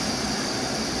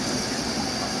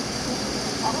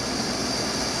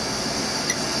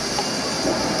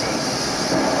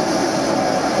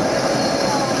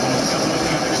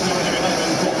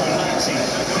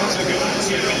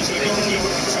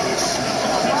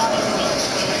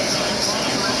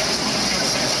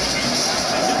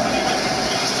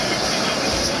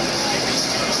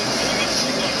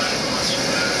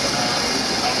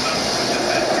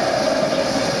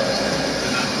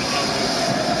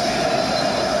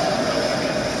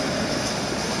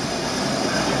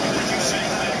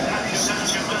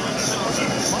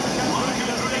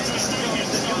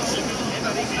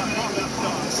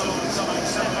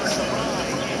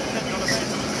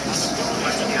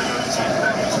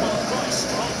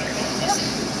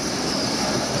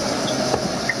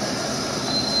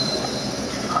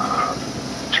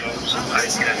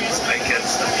 I get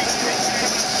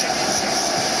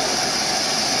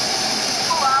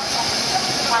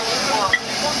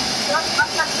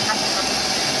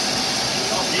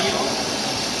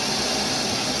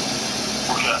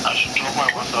okay, I should drop my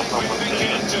WhatsApp number there.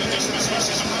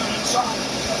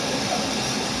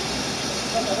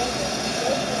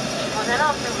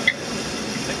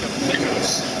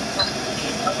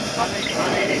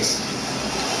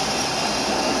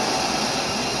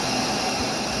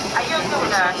 Are you okay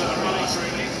with that?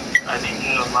 I didn't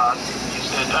hear a lot. You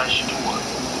said I should do what?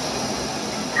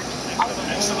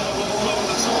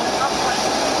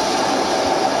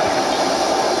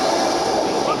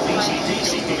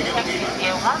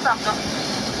 Yeah, once I'm done.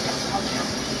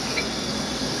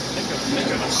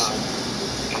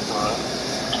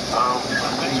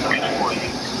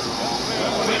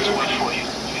 Let's wait for you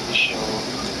to finish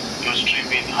your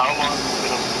streaming. How long is it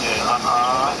going to be there? An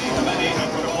hour?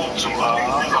 2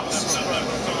 hours?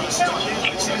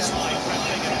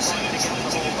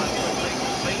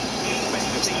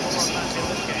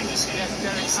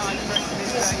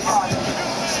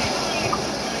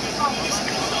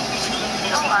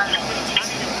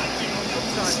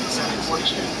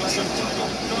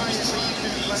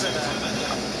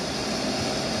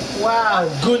 Wow,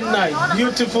 good night,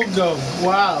 beautiful girl.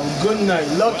 Wow, good night.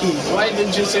 Lucky, why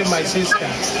didn't you say my sister?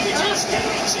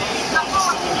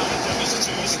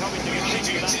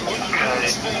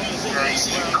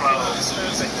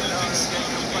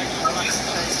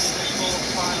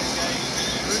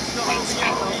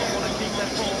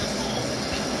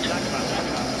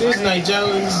 These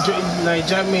Nigerian,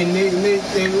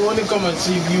 they only come and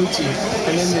see beauty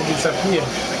and then they disappear.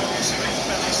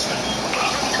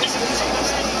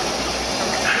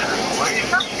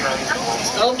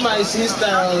 Help my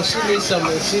sister, she needs some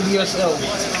serious help.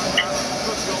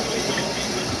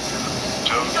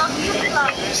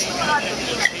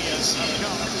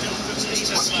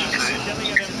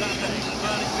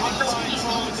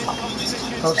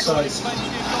 Outside.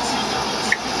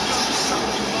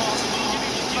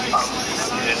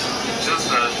 Just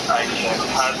that I can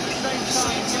hardly,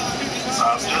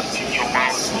 just in your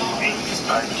mouth moving,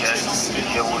 I can't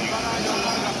hear what you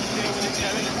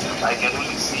I can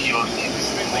only see your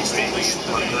lips moving,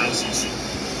 but then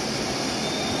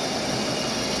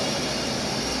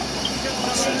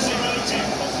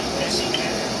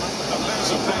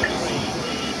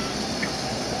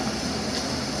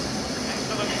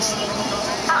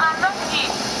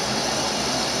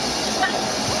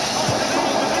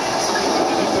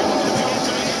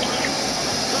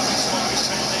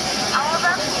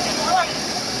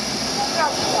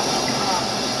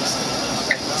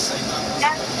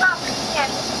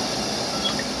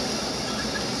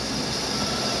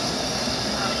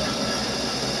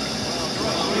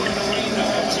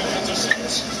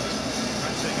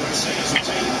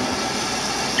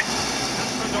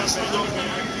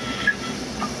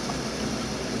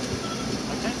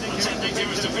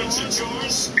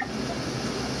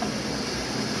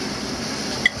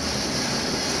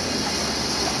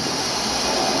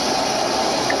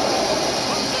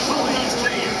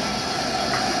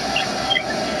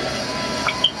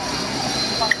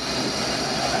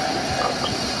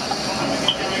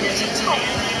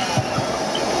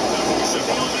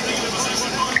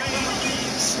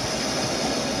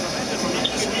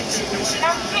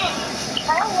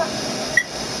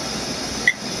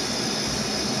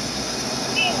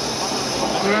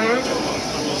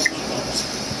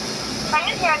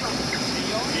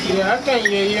Yeah, I can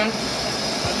hear you.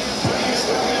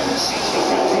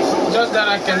 Just that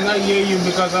I cannot hear you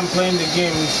because I'm playing the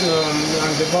game, so,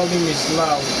 and the volume is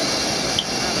loud.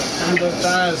 I'm just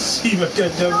trying to see if I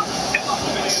can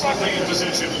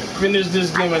just finish this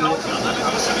game and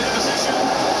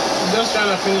just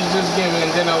trying to finish this game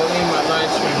and then I will end my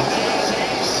live stream.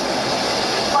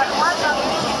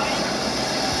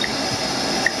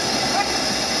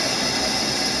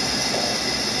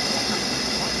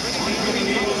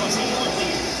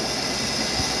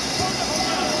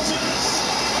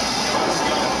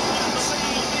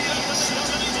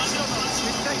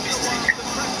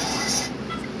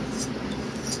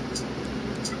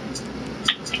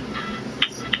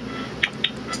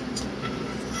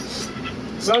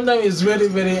 Sometimes it's very,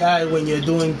 very hard when you're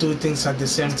doing two things at the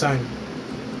same time.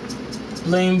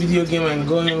 Playing video game and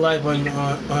going live on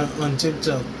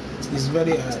TikTok is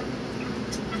very hard.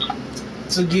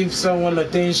 To give someone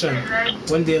attention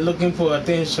when they're looking for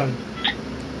attention.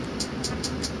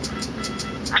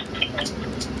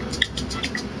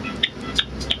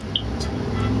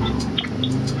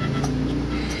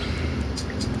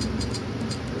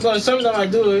 But sometimes I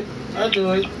do it.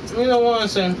 You know what I'm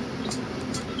saying?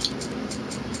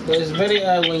 But it's very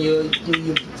hard when you're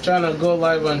trying to go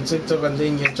live on TikTok and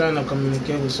then you're trying to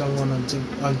communicate with someone on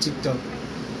TikTok.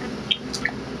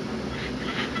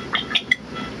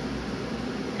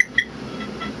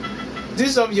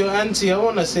 This of your auntie, I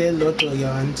want to say hello to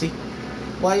your auntie.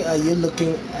 Why are you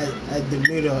looking at the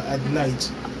mirror at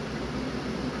night?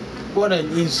 What an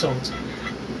insult.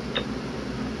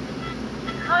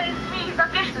 No, it's me. It's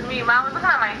okay to me, man. I was looking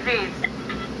at my face.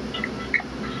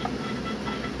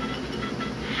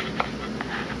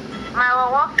 My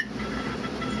what?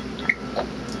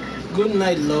 Good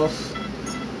night, love.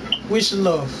 Which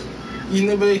love? You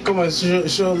never come and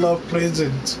show love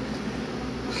present.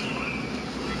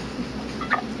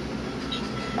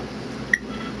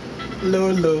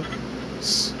 Lolo.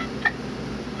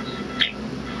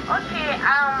 Okay,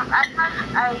 I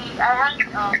had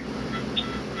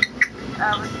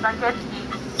spaghetti.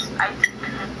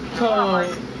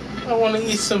 Oh, I want to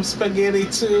eat some spaghetti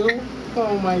too.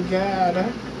 Oh my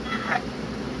god.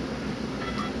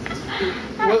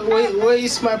 Where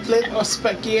is my plate of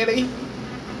spaghetti?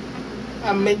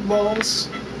 and meatballs.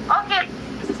 Okay.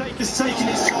 It's taking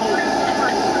its toll.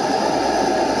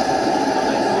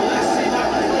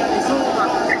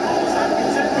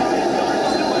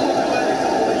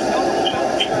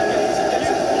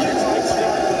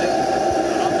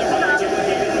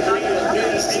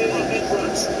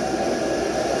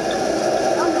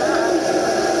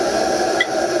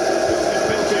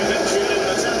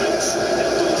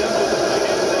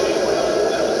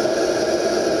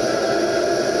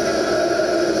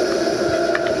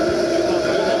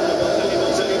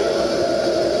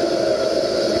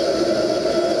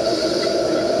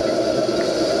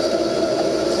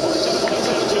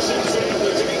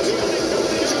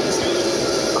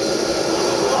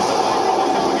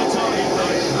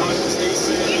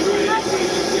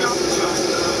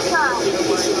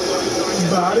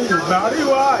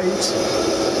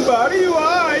 Barry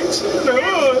White,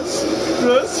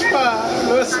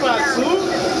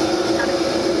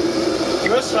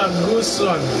 Rosfa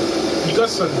Gooson.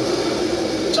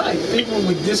 Try people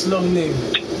with this long name.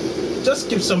 Just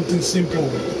keep something simple.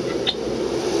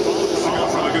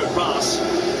 From a good pass.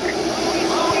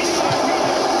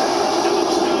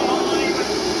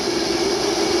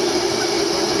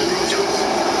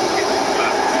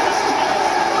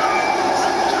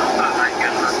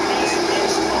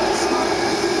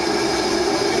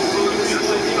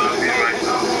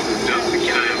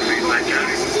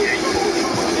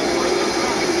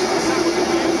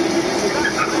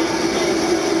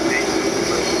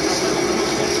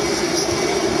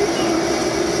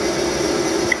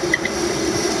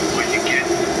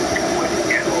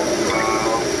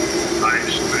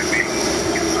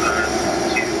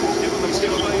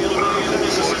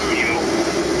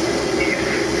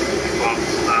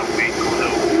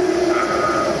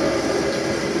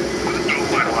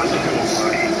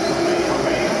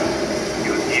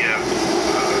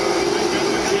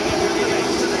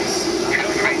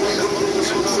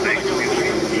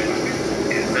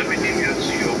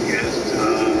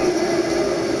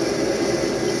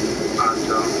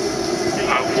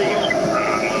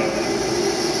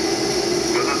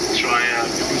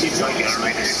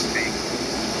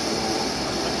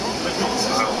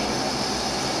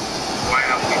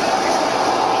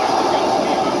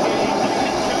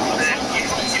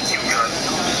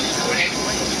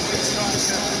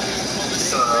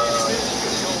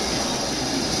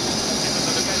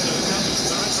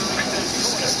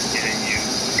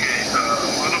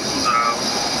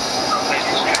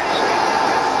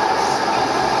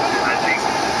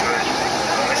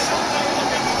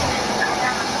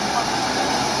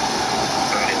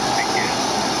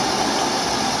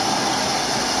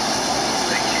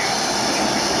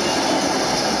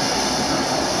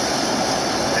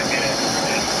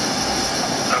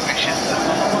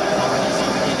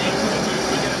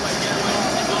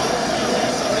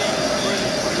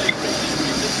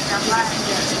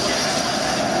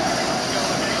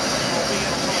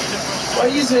 Why are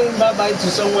you saying bye-bye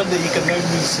to someone that you can never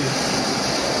see?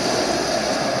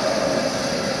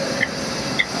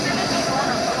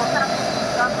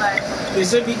 They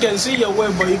said you can see your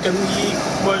way, but you can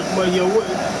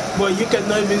but you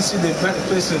cannot even see the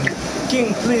person.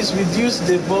 King, please reduce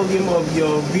the volume of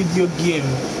your video game.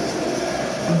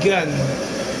 Gun.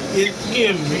 It's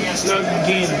game, not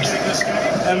game.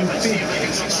 And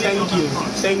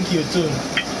thank you too.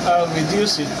 I'll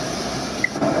reduce it.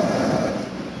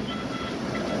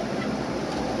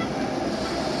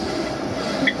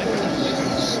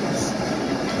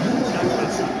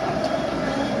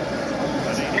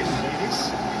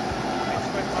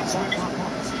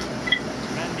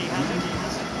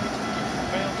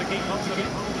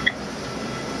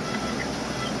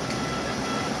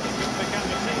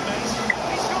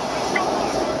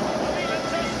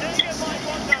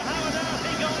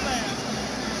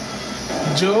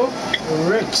 Joe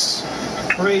Rex,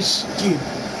 fresh kid.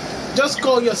 Just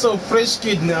call yourself fresh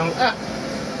kid now. Ah.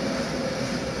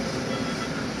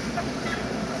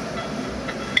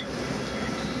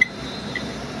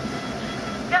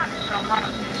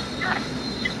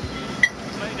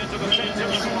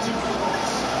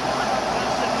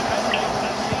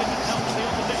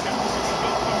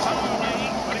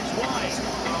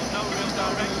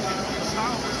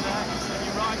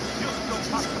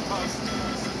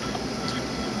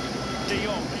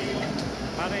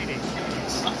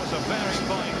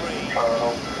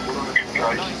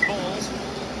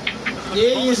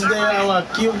 Yeah, is there our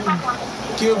cube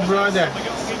brother?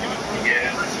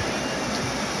 Yeah.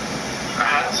 I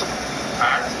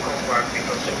had to come back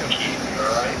because of the kid,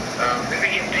 alright? The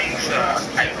main things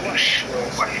I couldn't show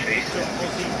my face.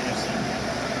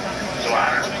 So I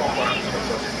had to come back because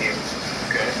of the game,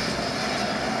 okay?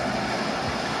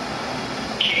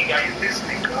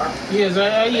 listening, huh? Yes,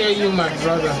 I hear you, my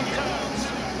brother.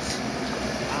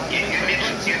 You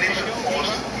need to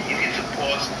pause. You need to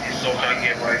pause the soccer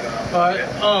game right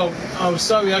now. Oh,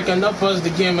 sorry, I cannot pause the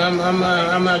game.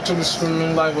 I'm actually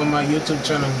streaming live on my YouTube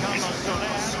channel.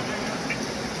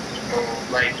 Oh,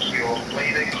 like you're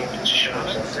playing a competition or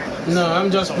something? No, I'm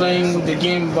just playing the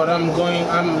game, but I'm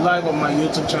live on my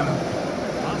YouTube channel.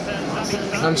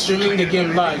 I'm streaming the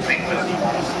game live.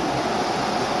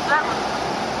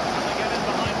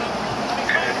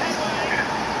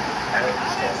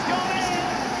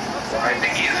 Well, I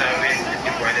think he's having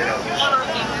divided attention.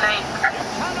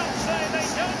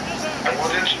 I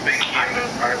wanted to make him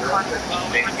talk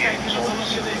today.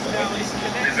 He's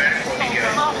a very funny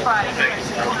guy.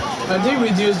 I did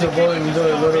reduce the volume though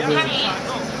a little bit.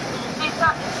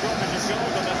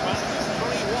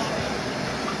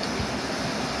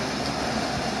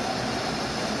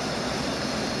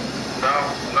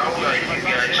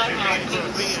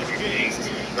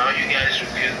 Now you guys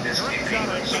refuse this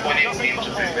sleeping. Somebody need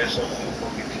to prepare something for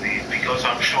me to eat because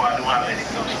I'm sure I don't have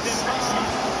anything to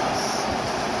eat.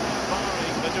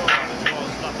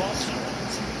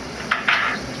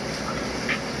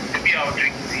 Maybe I'll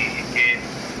drink tea again.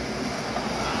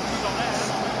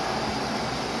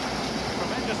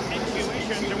 Tremendous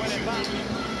intuition to win it back.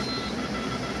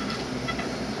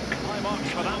 High marks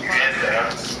for that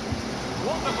pass.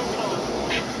 Wonderful ball.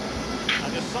 A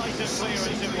decisive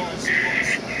clearance it was.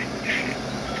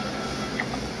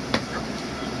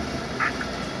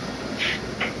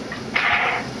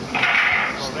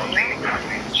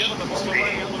 Given the ball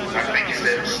away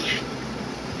unnecessarily.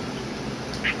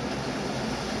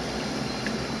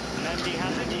 Mendy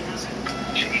has it.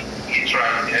 He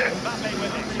tried, yeah. Mbappe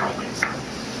with it.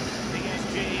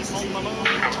 PSG on the move.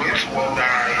 Which one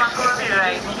guy?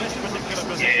 For this particular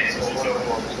position.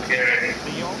 Get ready.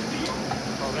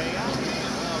 Correa.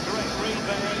 Well, great read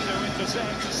there to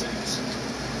intercept.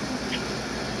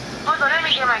 Hold on, let me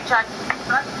get my chat.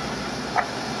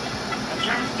 A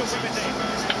chance to whip it in.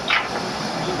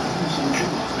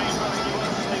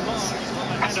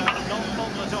 Not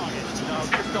on the target. No,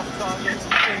 just off target. The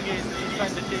thing is, the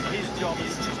defender did his job. He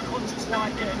just couldn't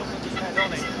quite get enough of his head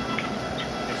on it.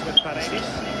 It's with Paredes.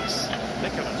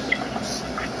 Nicholas.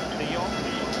 De Jong.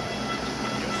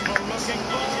 Useful looking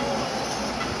ball.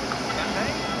 Mbappe.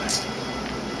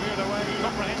 Cleared away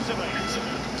comprehensively.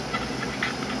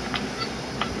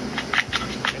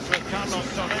 It's with Carlos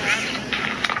Soler.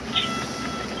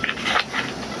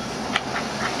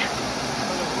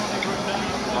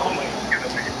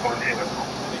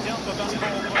 He dealt with that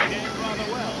ball played in rather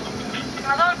well.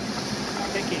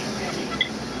 Picky.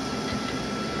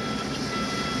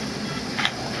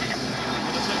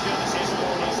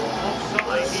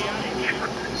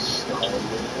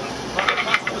 Well, the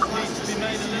pass just needs to be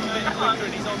made a little bit quicker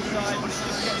and he's onside, but he's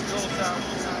just getting caught out.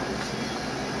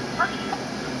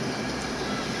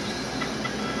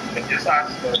 I just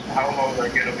asked them how long they're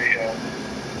going to be here.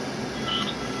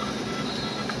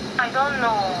 I don't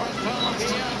know.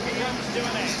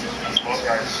 As long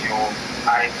as your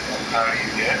eyes can carry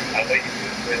you, yeah? I think you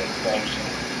can win it first.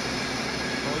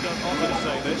 Well, we don't often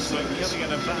say this, but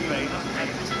Kylian Mbappe.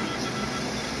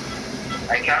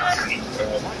 I can't sleep.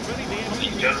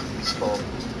 Just stop.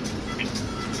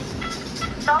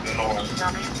 Stop. You know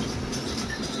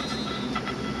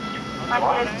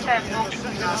what? I didn't say no.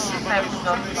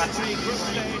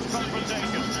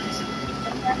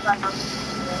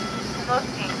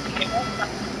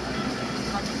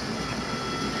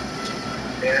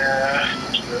 Yeah.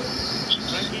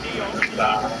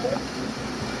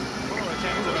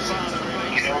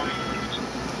 You know,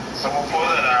 some of us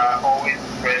that are always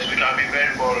friends, we can be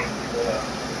very boring.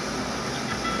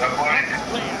 We're boring.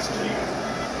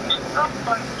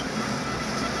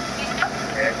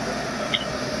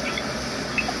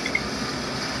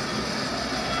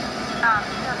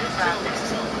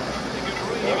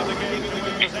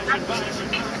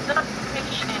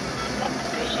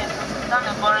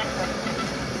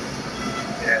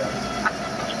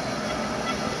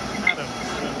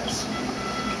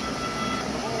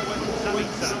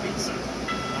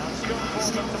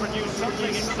 To produce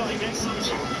something exciting.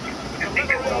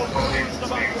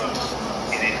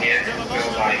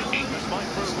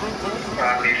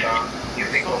 You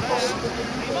think of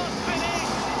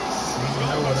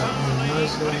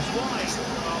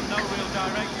Well, no real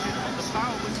direction, but the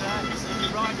power was there.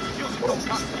 You're right, it's just gone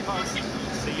past the post.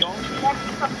 De Jong.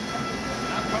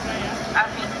 And Correa.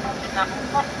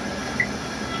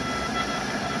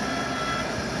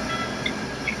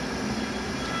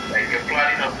 like you're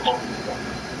planning on coming.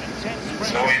 Intense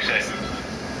So pressure. you say.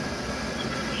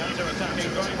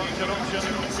 Counter-attacking very much an option.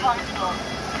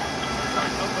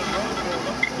 Open road for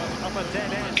them, up a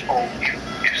dead end. Oh,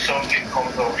 if something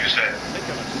comes up, you said.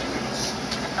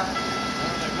 Well,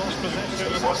 they've lost possession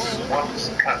of the ball. What's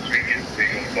Catherine is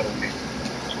doing kind of thing?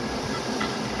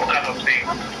 What kind of thing?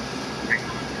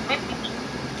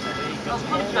 Because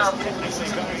all is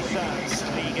technically very sound.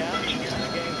 Liga, a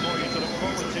game for you to look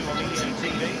forward to on EA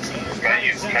TV. Can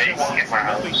you walk in my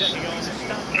Will be house? taking on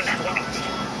Stade Brestois.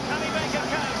 Can he make a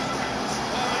count?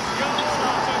 Well, it's goal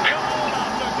after goal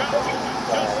after goal.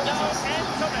 Just no end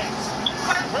to this.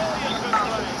 Brilliant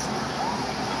display.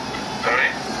 Sorry?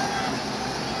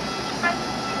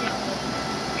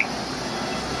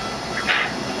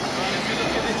 Well, if you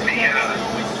look at this again, what they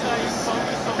always say,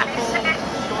 focus on the ball,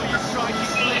 score your striking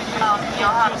genius, not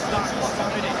just that, what a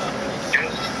finish.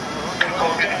 Just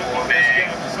call it for me.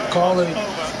 Call it.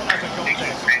 Over as a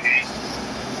contest.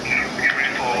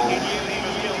 Beautiful He knew he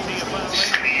was guilty of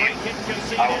fouling. Free kick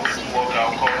I'll conceded. work,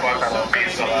 I'll come back and I'll pay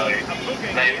salary. A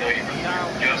booking Let here. you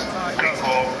just pick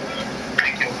up,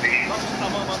 pick your feet. Not a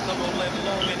moment that will live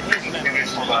long in his memory.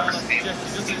 Beautiful Well, that I sleep. suggest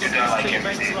he doesn't Do look that at like his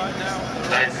every teammates day. right now. They're all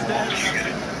That's the staring one at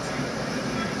him.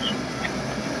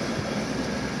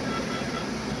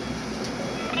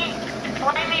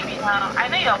 I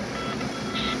know you're.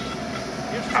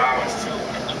 Here's Joe.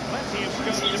 Plenty of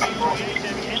scope to be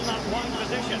creative in that wide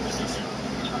position.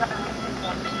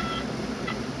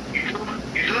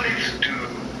 You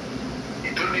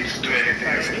don't need to do anything.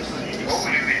 What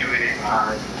will you be doing?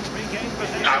 Regain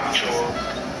possession. I'm sure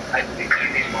I be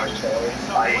cleaning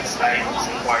myself. I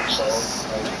myself.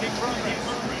 Making progress.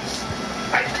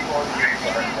 I do laundry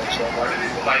by myself. I don't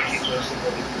even like it when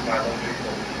somebody do my laundry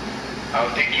for me.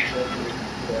 I'll take it for free.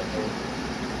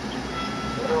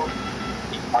 Well,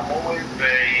 I'm always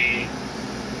very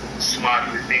smart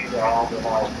with things around the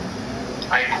house.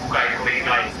 I cook, I clean, I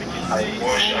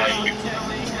wash,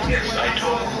 yes, I do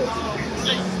all sorts of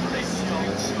things.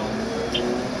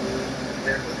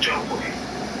 There's a job for you.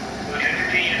 So the only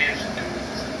thing you need to do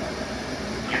is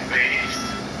you bathe.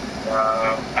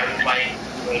 I don't like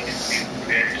when people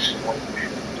wear this one way.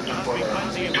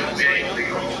 Don't wear anything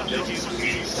on, just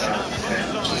eat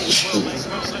Will make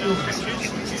most of those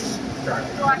switches. The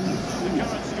current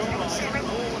scoreline,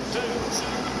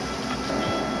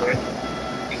 4-2.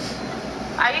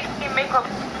 I used to make up.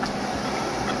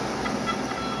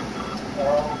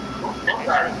 not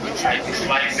that I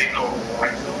dislike makeup, or I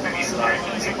don't really like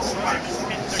makeup.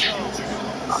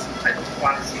 I don't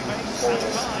fancy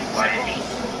like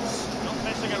Not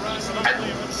messing around with that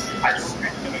clearance. I don't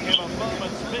Giving him a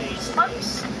moment's peace. What?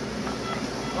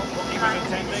 Not what he was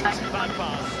intending. Back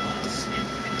pass.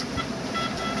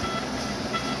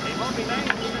 Immobile.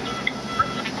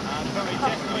 And very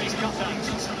deftly cut out.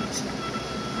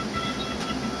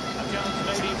 A chance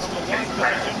maybe from the wide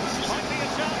position. Might be a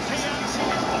chance here.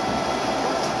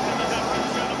 In the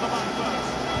direction of the back post.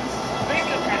 And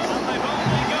they've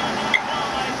only gone that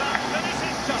wide. That finish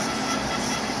is touched.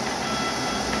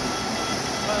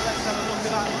 Well, let's have a look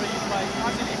at that replay.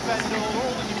 As a defender, or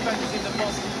all the defenders in the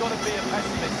box, you've got to be a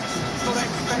pessimist. You've got to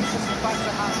expect something bad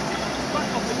to happen. Back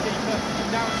off the keeper,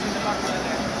 now it's in the back of the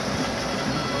net.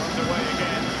 We're underway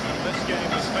again, and this game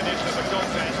was finished as a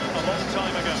contest a long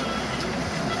time ago.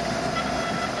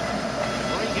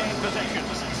 Regain possession.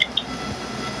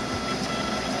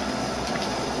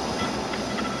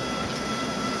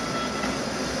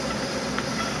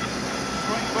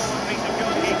 Straightforward piece of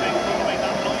goalkeeping following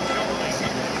that long shot lead.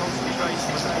 Concentration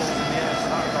when the ball's in the air, so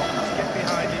that goal. Just get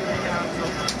behind it, get your hands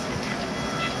up.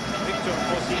 Victor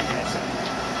Fosines.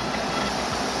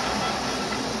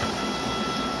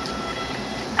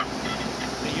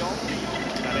 De Jong.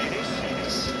 Paredes.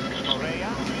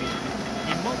 Correa.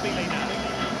 Immobile now.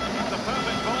 The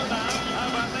perfect ball now. How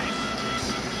about this?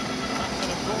 That's an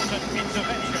important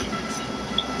intervention.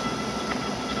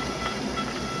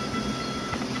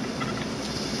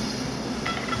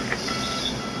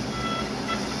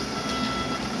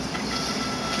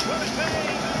 Will it be?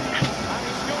 And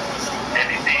he scores on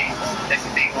anything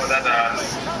other than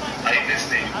are you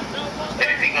listening?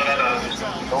 Anything other than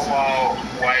normal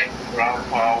white brown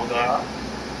powder,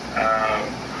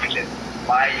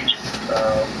 light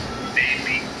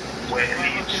baby wet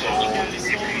lips, so if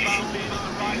he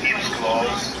gives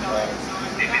gloves,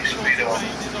 if it's a bit of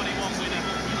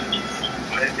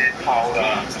blended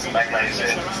powder, like I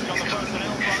said,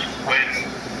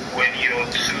 when you're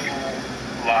too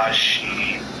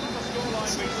flashy,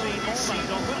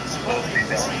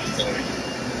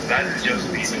 that is just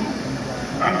me too.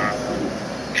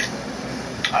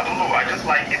 I don't know, I just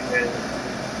like it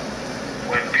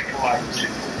when people are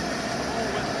simple.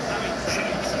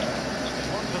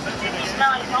 No, I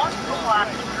don't know what.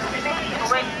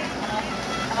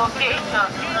 location.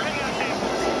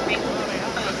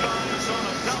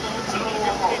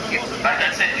 Like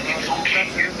I said, it's okay.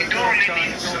 You don't really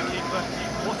need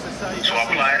to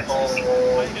apply all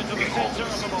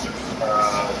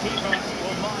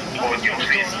on your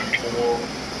face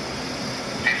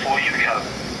before you can.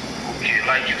 Okay,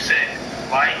 like you said,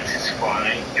 light is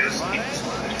fine. Just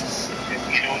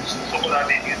some of that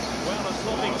maybe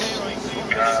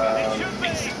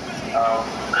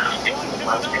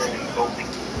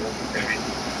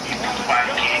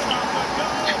biking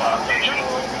to our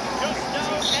visual,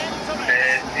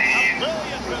 then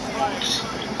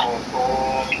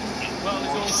control,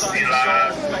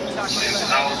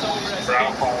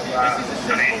 brown powder,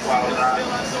 green powder,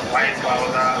 white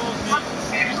powder,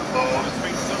 beef sauce,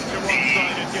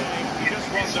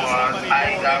 this one,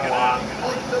 either one.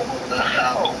 What the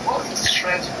hell? What's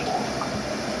stressful?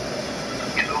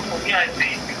 For me, I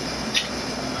think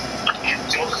it's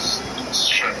just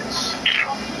stress.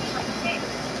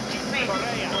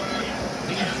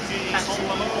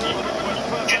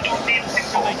 You don't need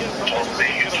people to say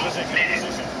you don't need it.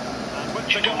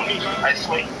 You don't need it. I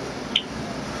swear.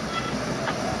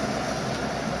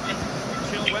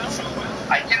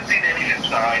 I use it any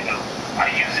filter right now. I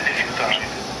use it any filter right now.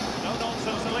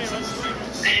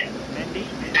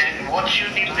 Then what you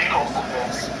need makeup for?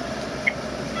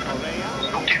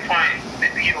 Okay, fine.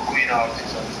 Maybe you're going out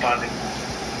is understandable.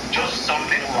 Just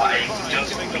something like,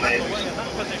 just like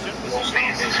your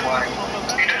face is fine.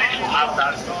 You don't need to have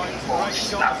that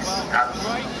box. That's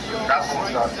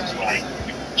like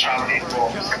traveling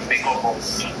box, makeup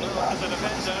box.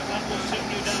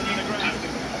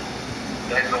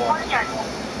 That's all.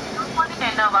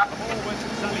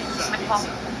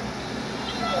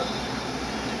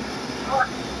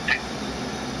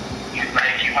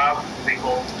 Like you have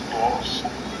makeup box.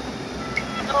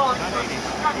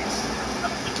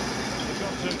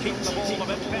 To keep the ball a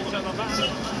bit better than that.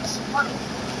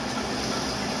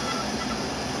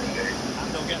 And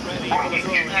they'll get ready for the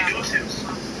throw.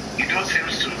 He don't seem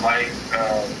to like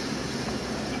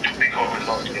to pick up a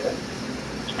lot here.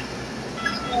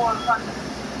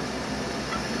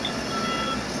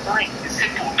 Like it's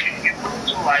simple. You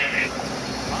don't like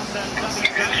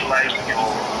your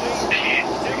skin,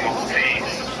 your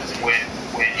face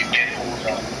when you get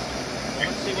older.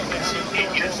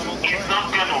 It's not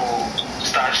gonna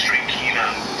start shrinking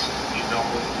and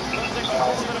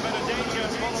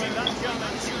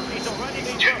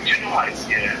do you know my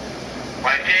fear?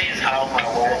 My fear is how my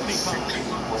wife is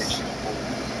when she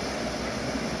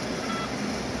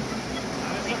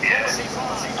yes.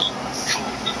 So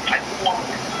I don't want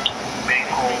to make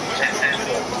home essence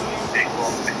of make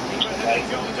home like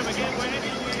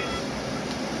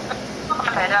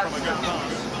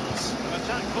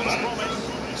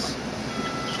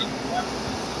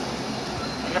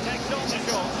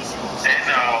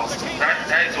and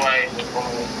that is why the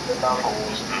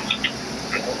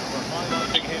was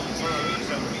highlighting him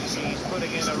through, so he's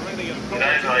putting in a really important.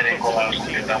 that is why they call out the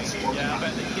Yeah, I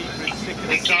bet the keeper is sick of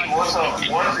the sight. What's up? They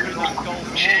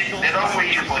don't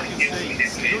wait for the game.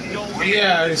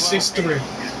 Yeah, it's 6-3.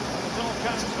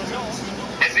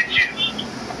 Is it you?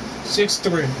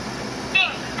 6-3.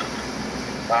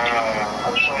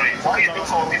 I'm sorry. Why you don't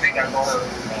call me? Think I know her.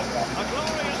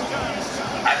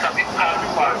 I can be part of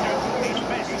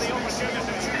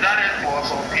is that Xbox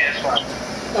or PS5?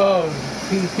 Oh,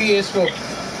 PS4.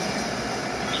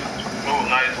 No,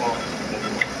 nice one.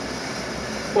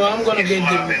 Well, I'm gonna get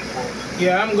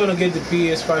I'm gonna get the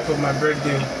PS5 for my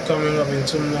birthday coming up in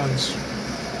 2 months.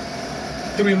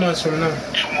 3 months from now.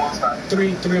 2 months time.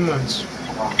 3 months.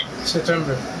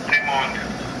 September. 3 months.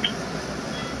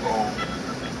 Oh,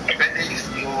 my birthday is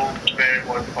still very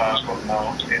much far from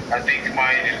now. I think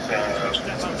mine is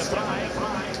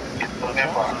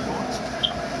November.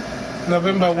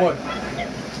 November what?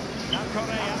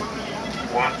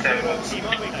 17.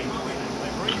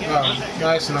 Oh,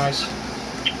 that's nice.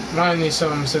 Mine is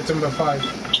September 5.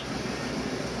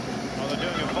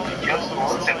 Yes,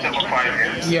 September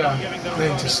 5, yeah. Yeah,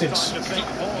 96. I'm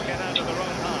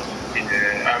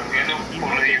going to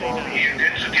follow you. You're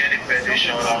going to get a better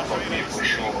shout out from me for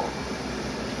sure.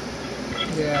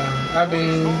 Yeah, I've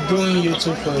been doing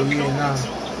YouTube for a year now.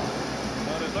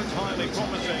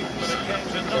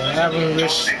 I haven't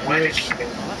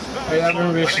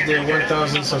reached the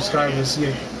 1,000 subscribers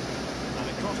yet.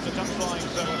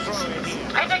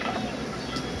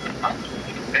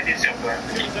 That is your plan.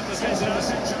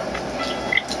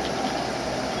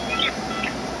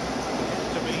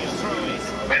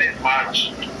 When it's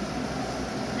March.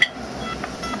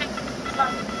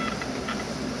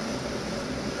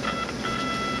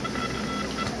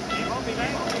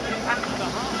 The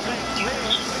half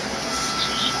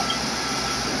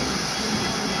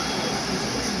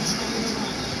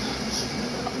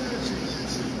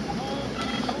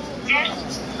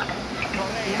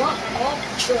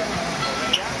Through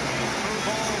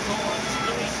ball towards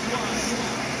Luis Suarez.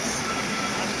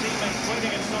 Has teammates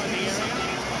waiting inside the area.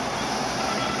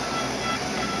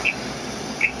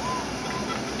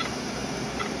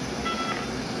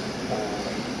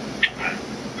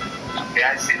 Okay,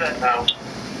 I see that now.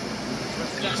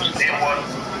 They won.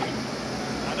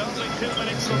 And only 2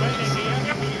 minutes remaining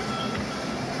here.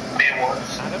 They won.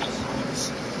 Adams.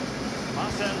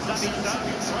 Marcel Sabitzer.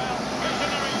 Well,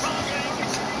 visionary passing.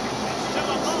 It's still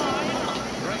a line.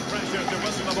 Great pressure to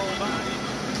win the ball back.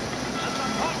 And the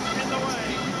puck in the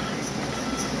way.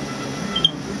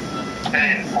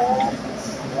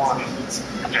 10-4-1.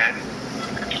 Okay.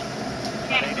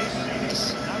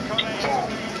 Now Correa.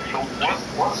 So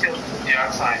what's your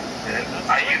zodiac sign?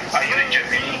 Are you a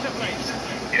Gemini?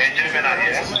 You're a Gemini,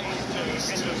 yes?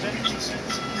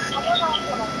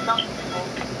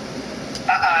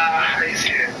 I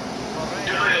see it.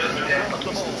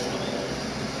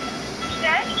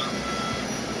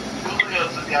 Google your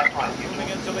zodiac sign. Moving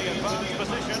into the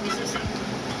advanced position.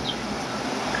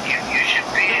 You should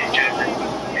be in Germany.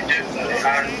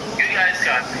 And you guys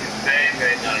can be very,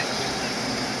 very nice.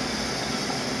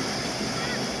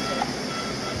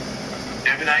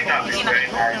 Gemini can be very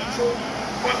nice,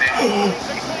 but they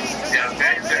are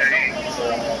very, very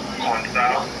conserved.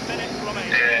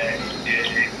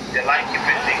 They like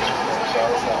keeping things to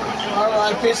themselves.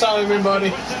 Alright, peace out everybody.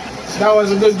 That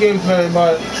was a good gameplay,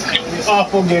 but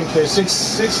awful gameplay.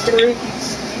 6-3.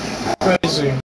 Crazy.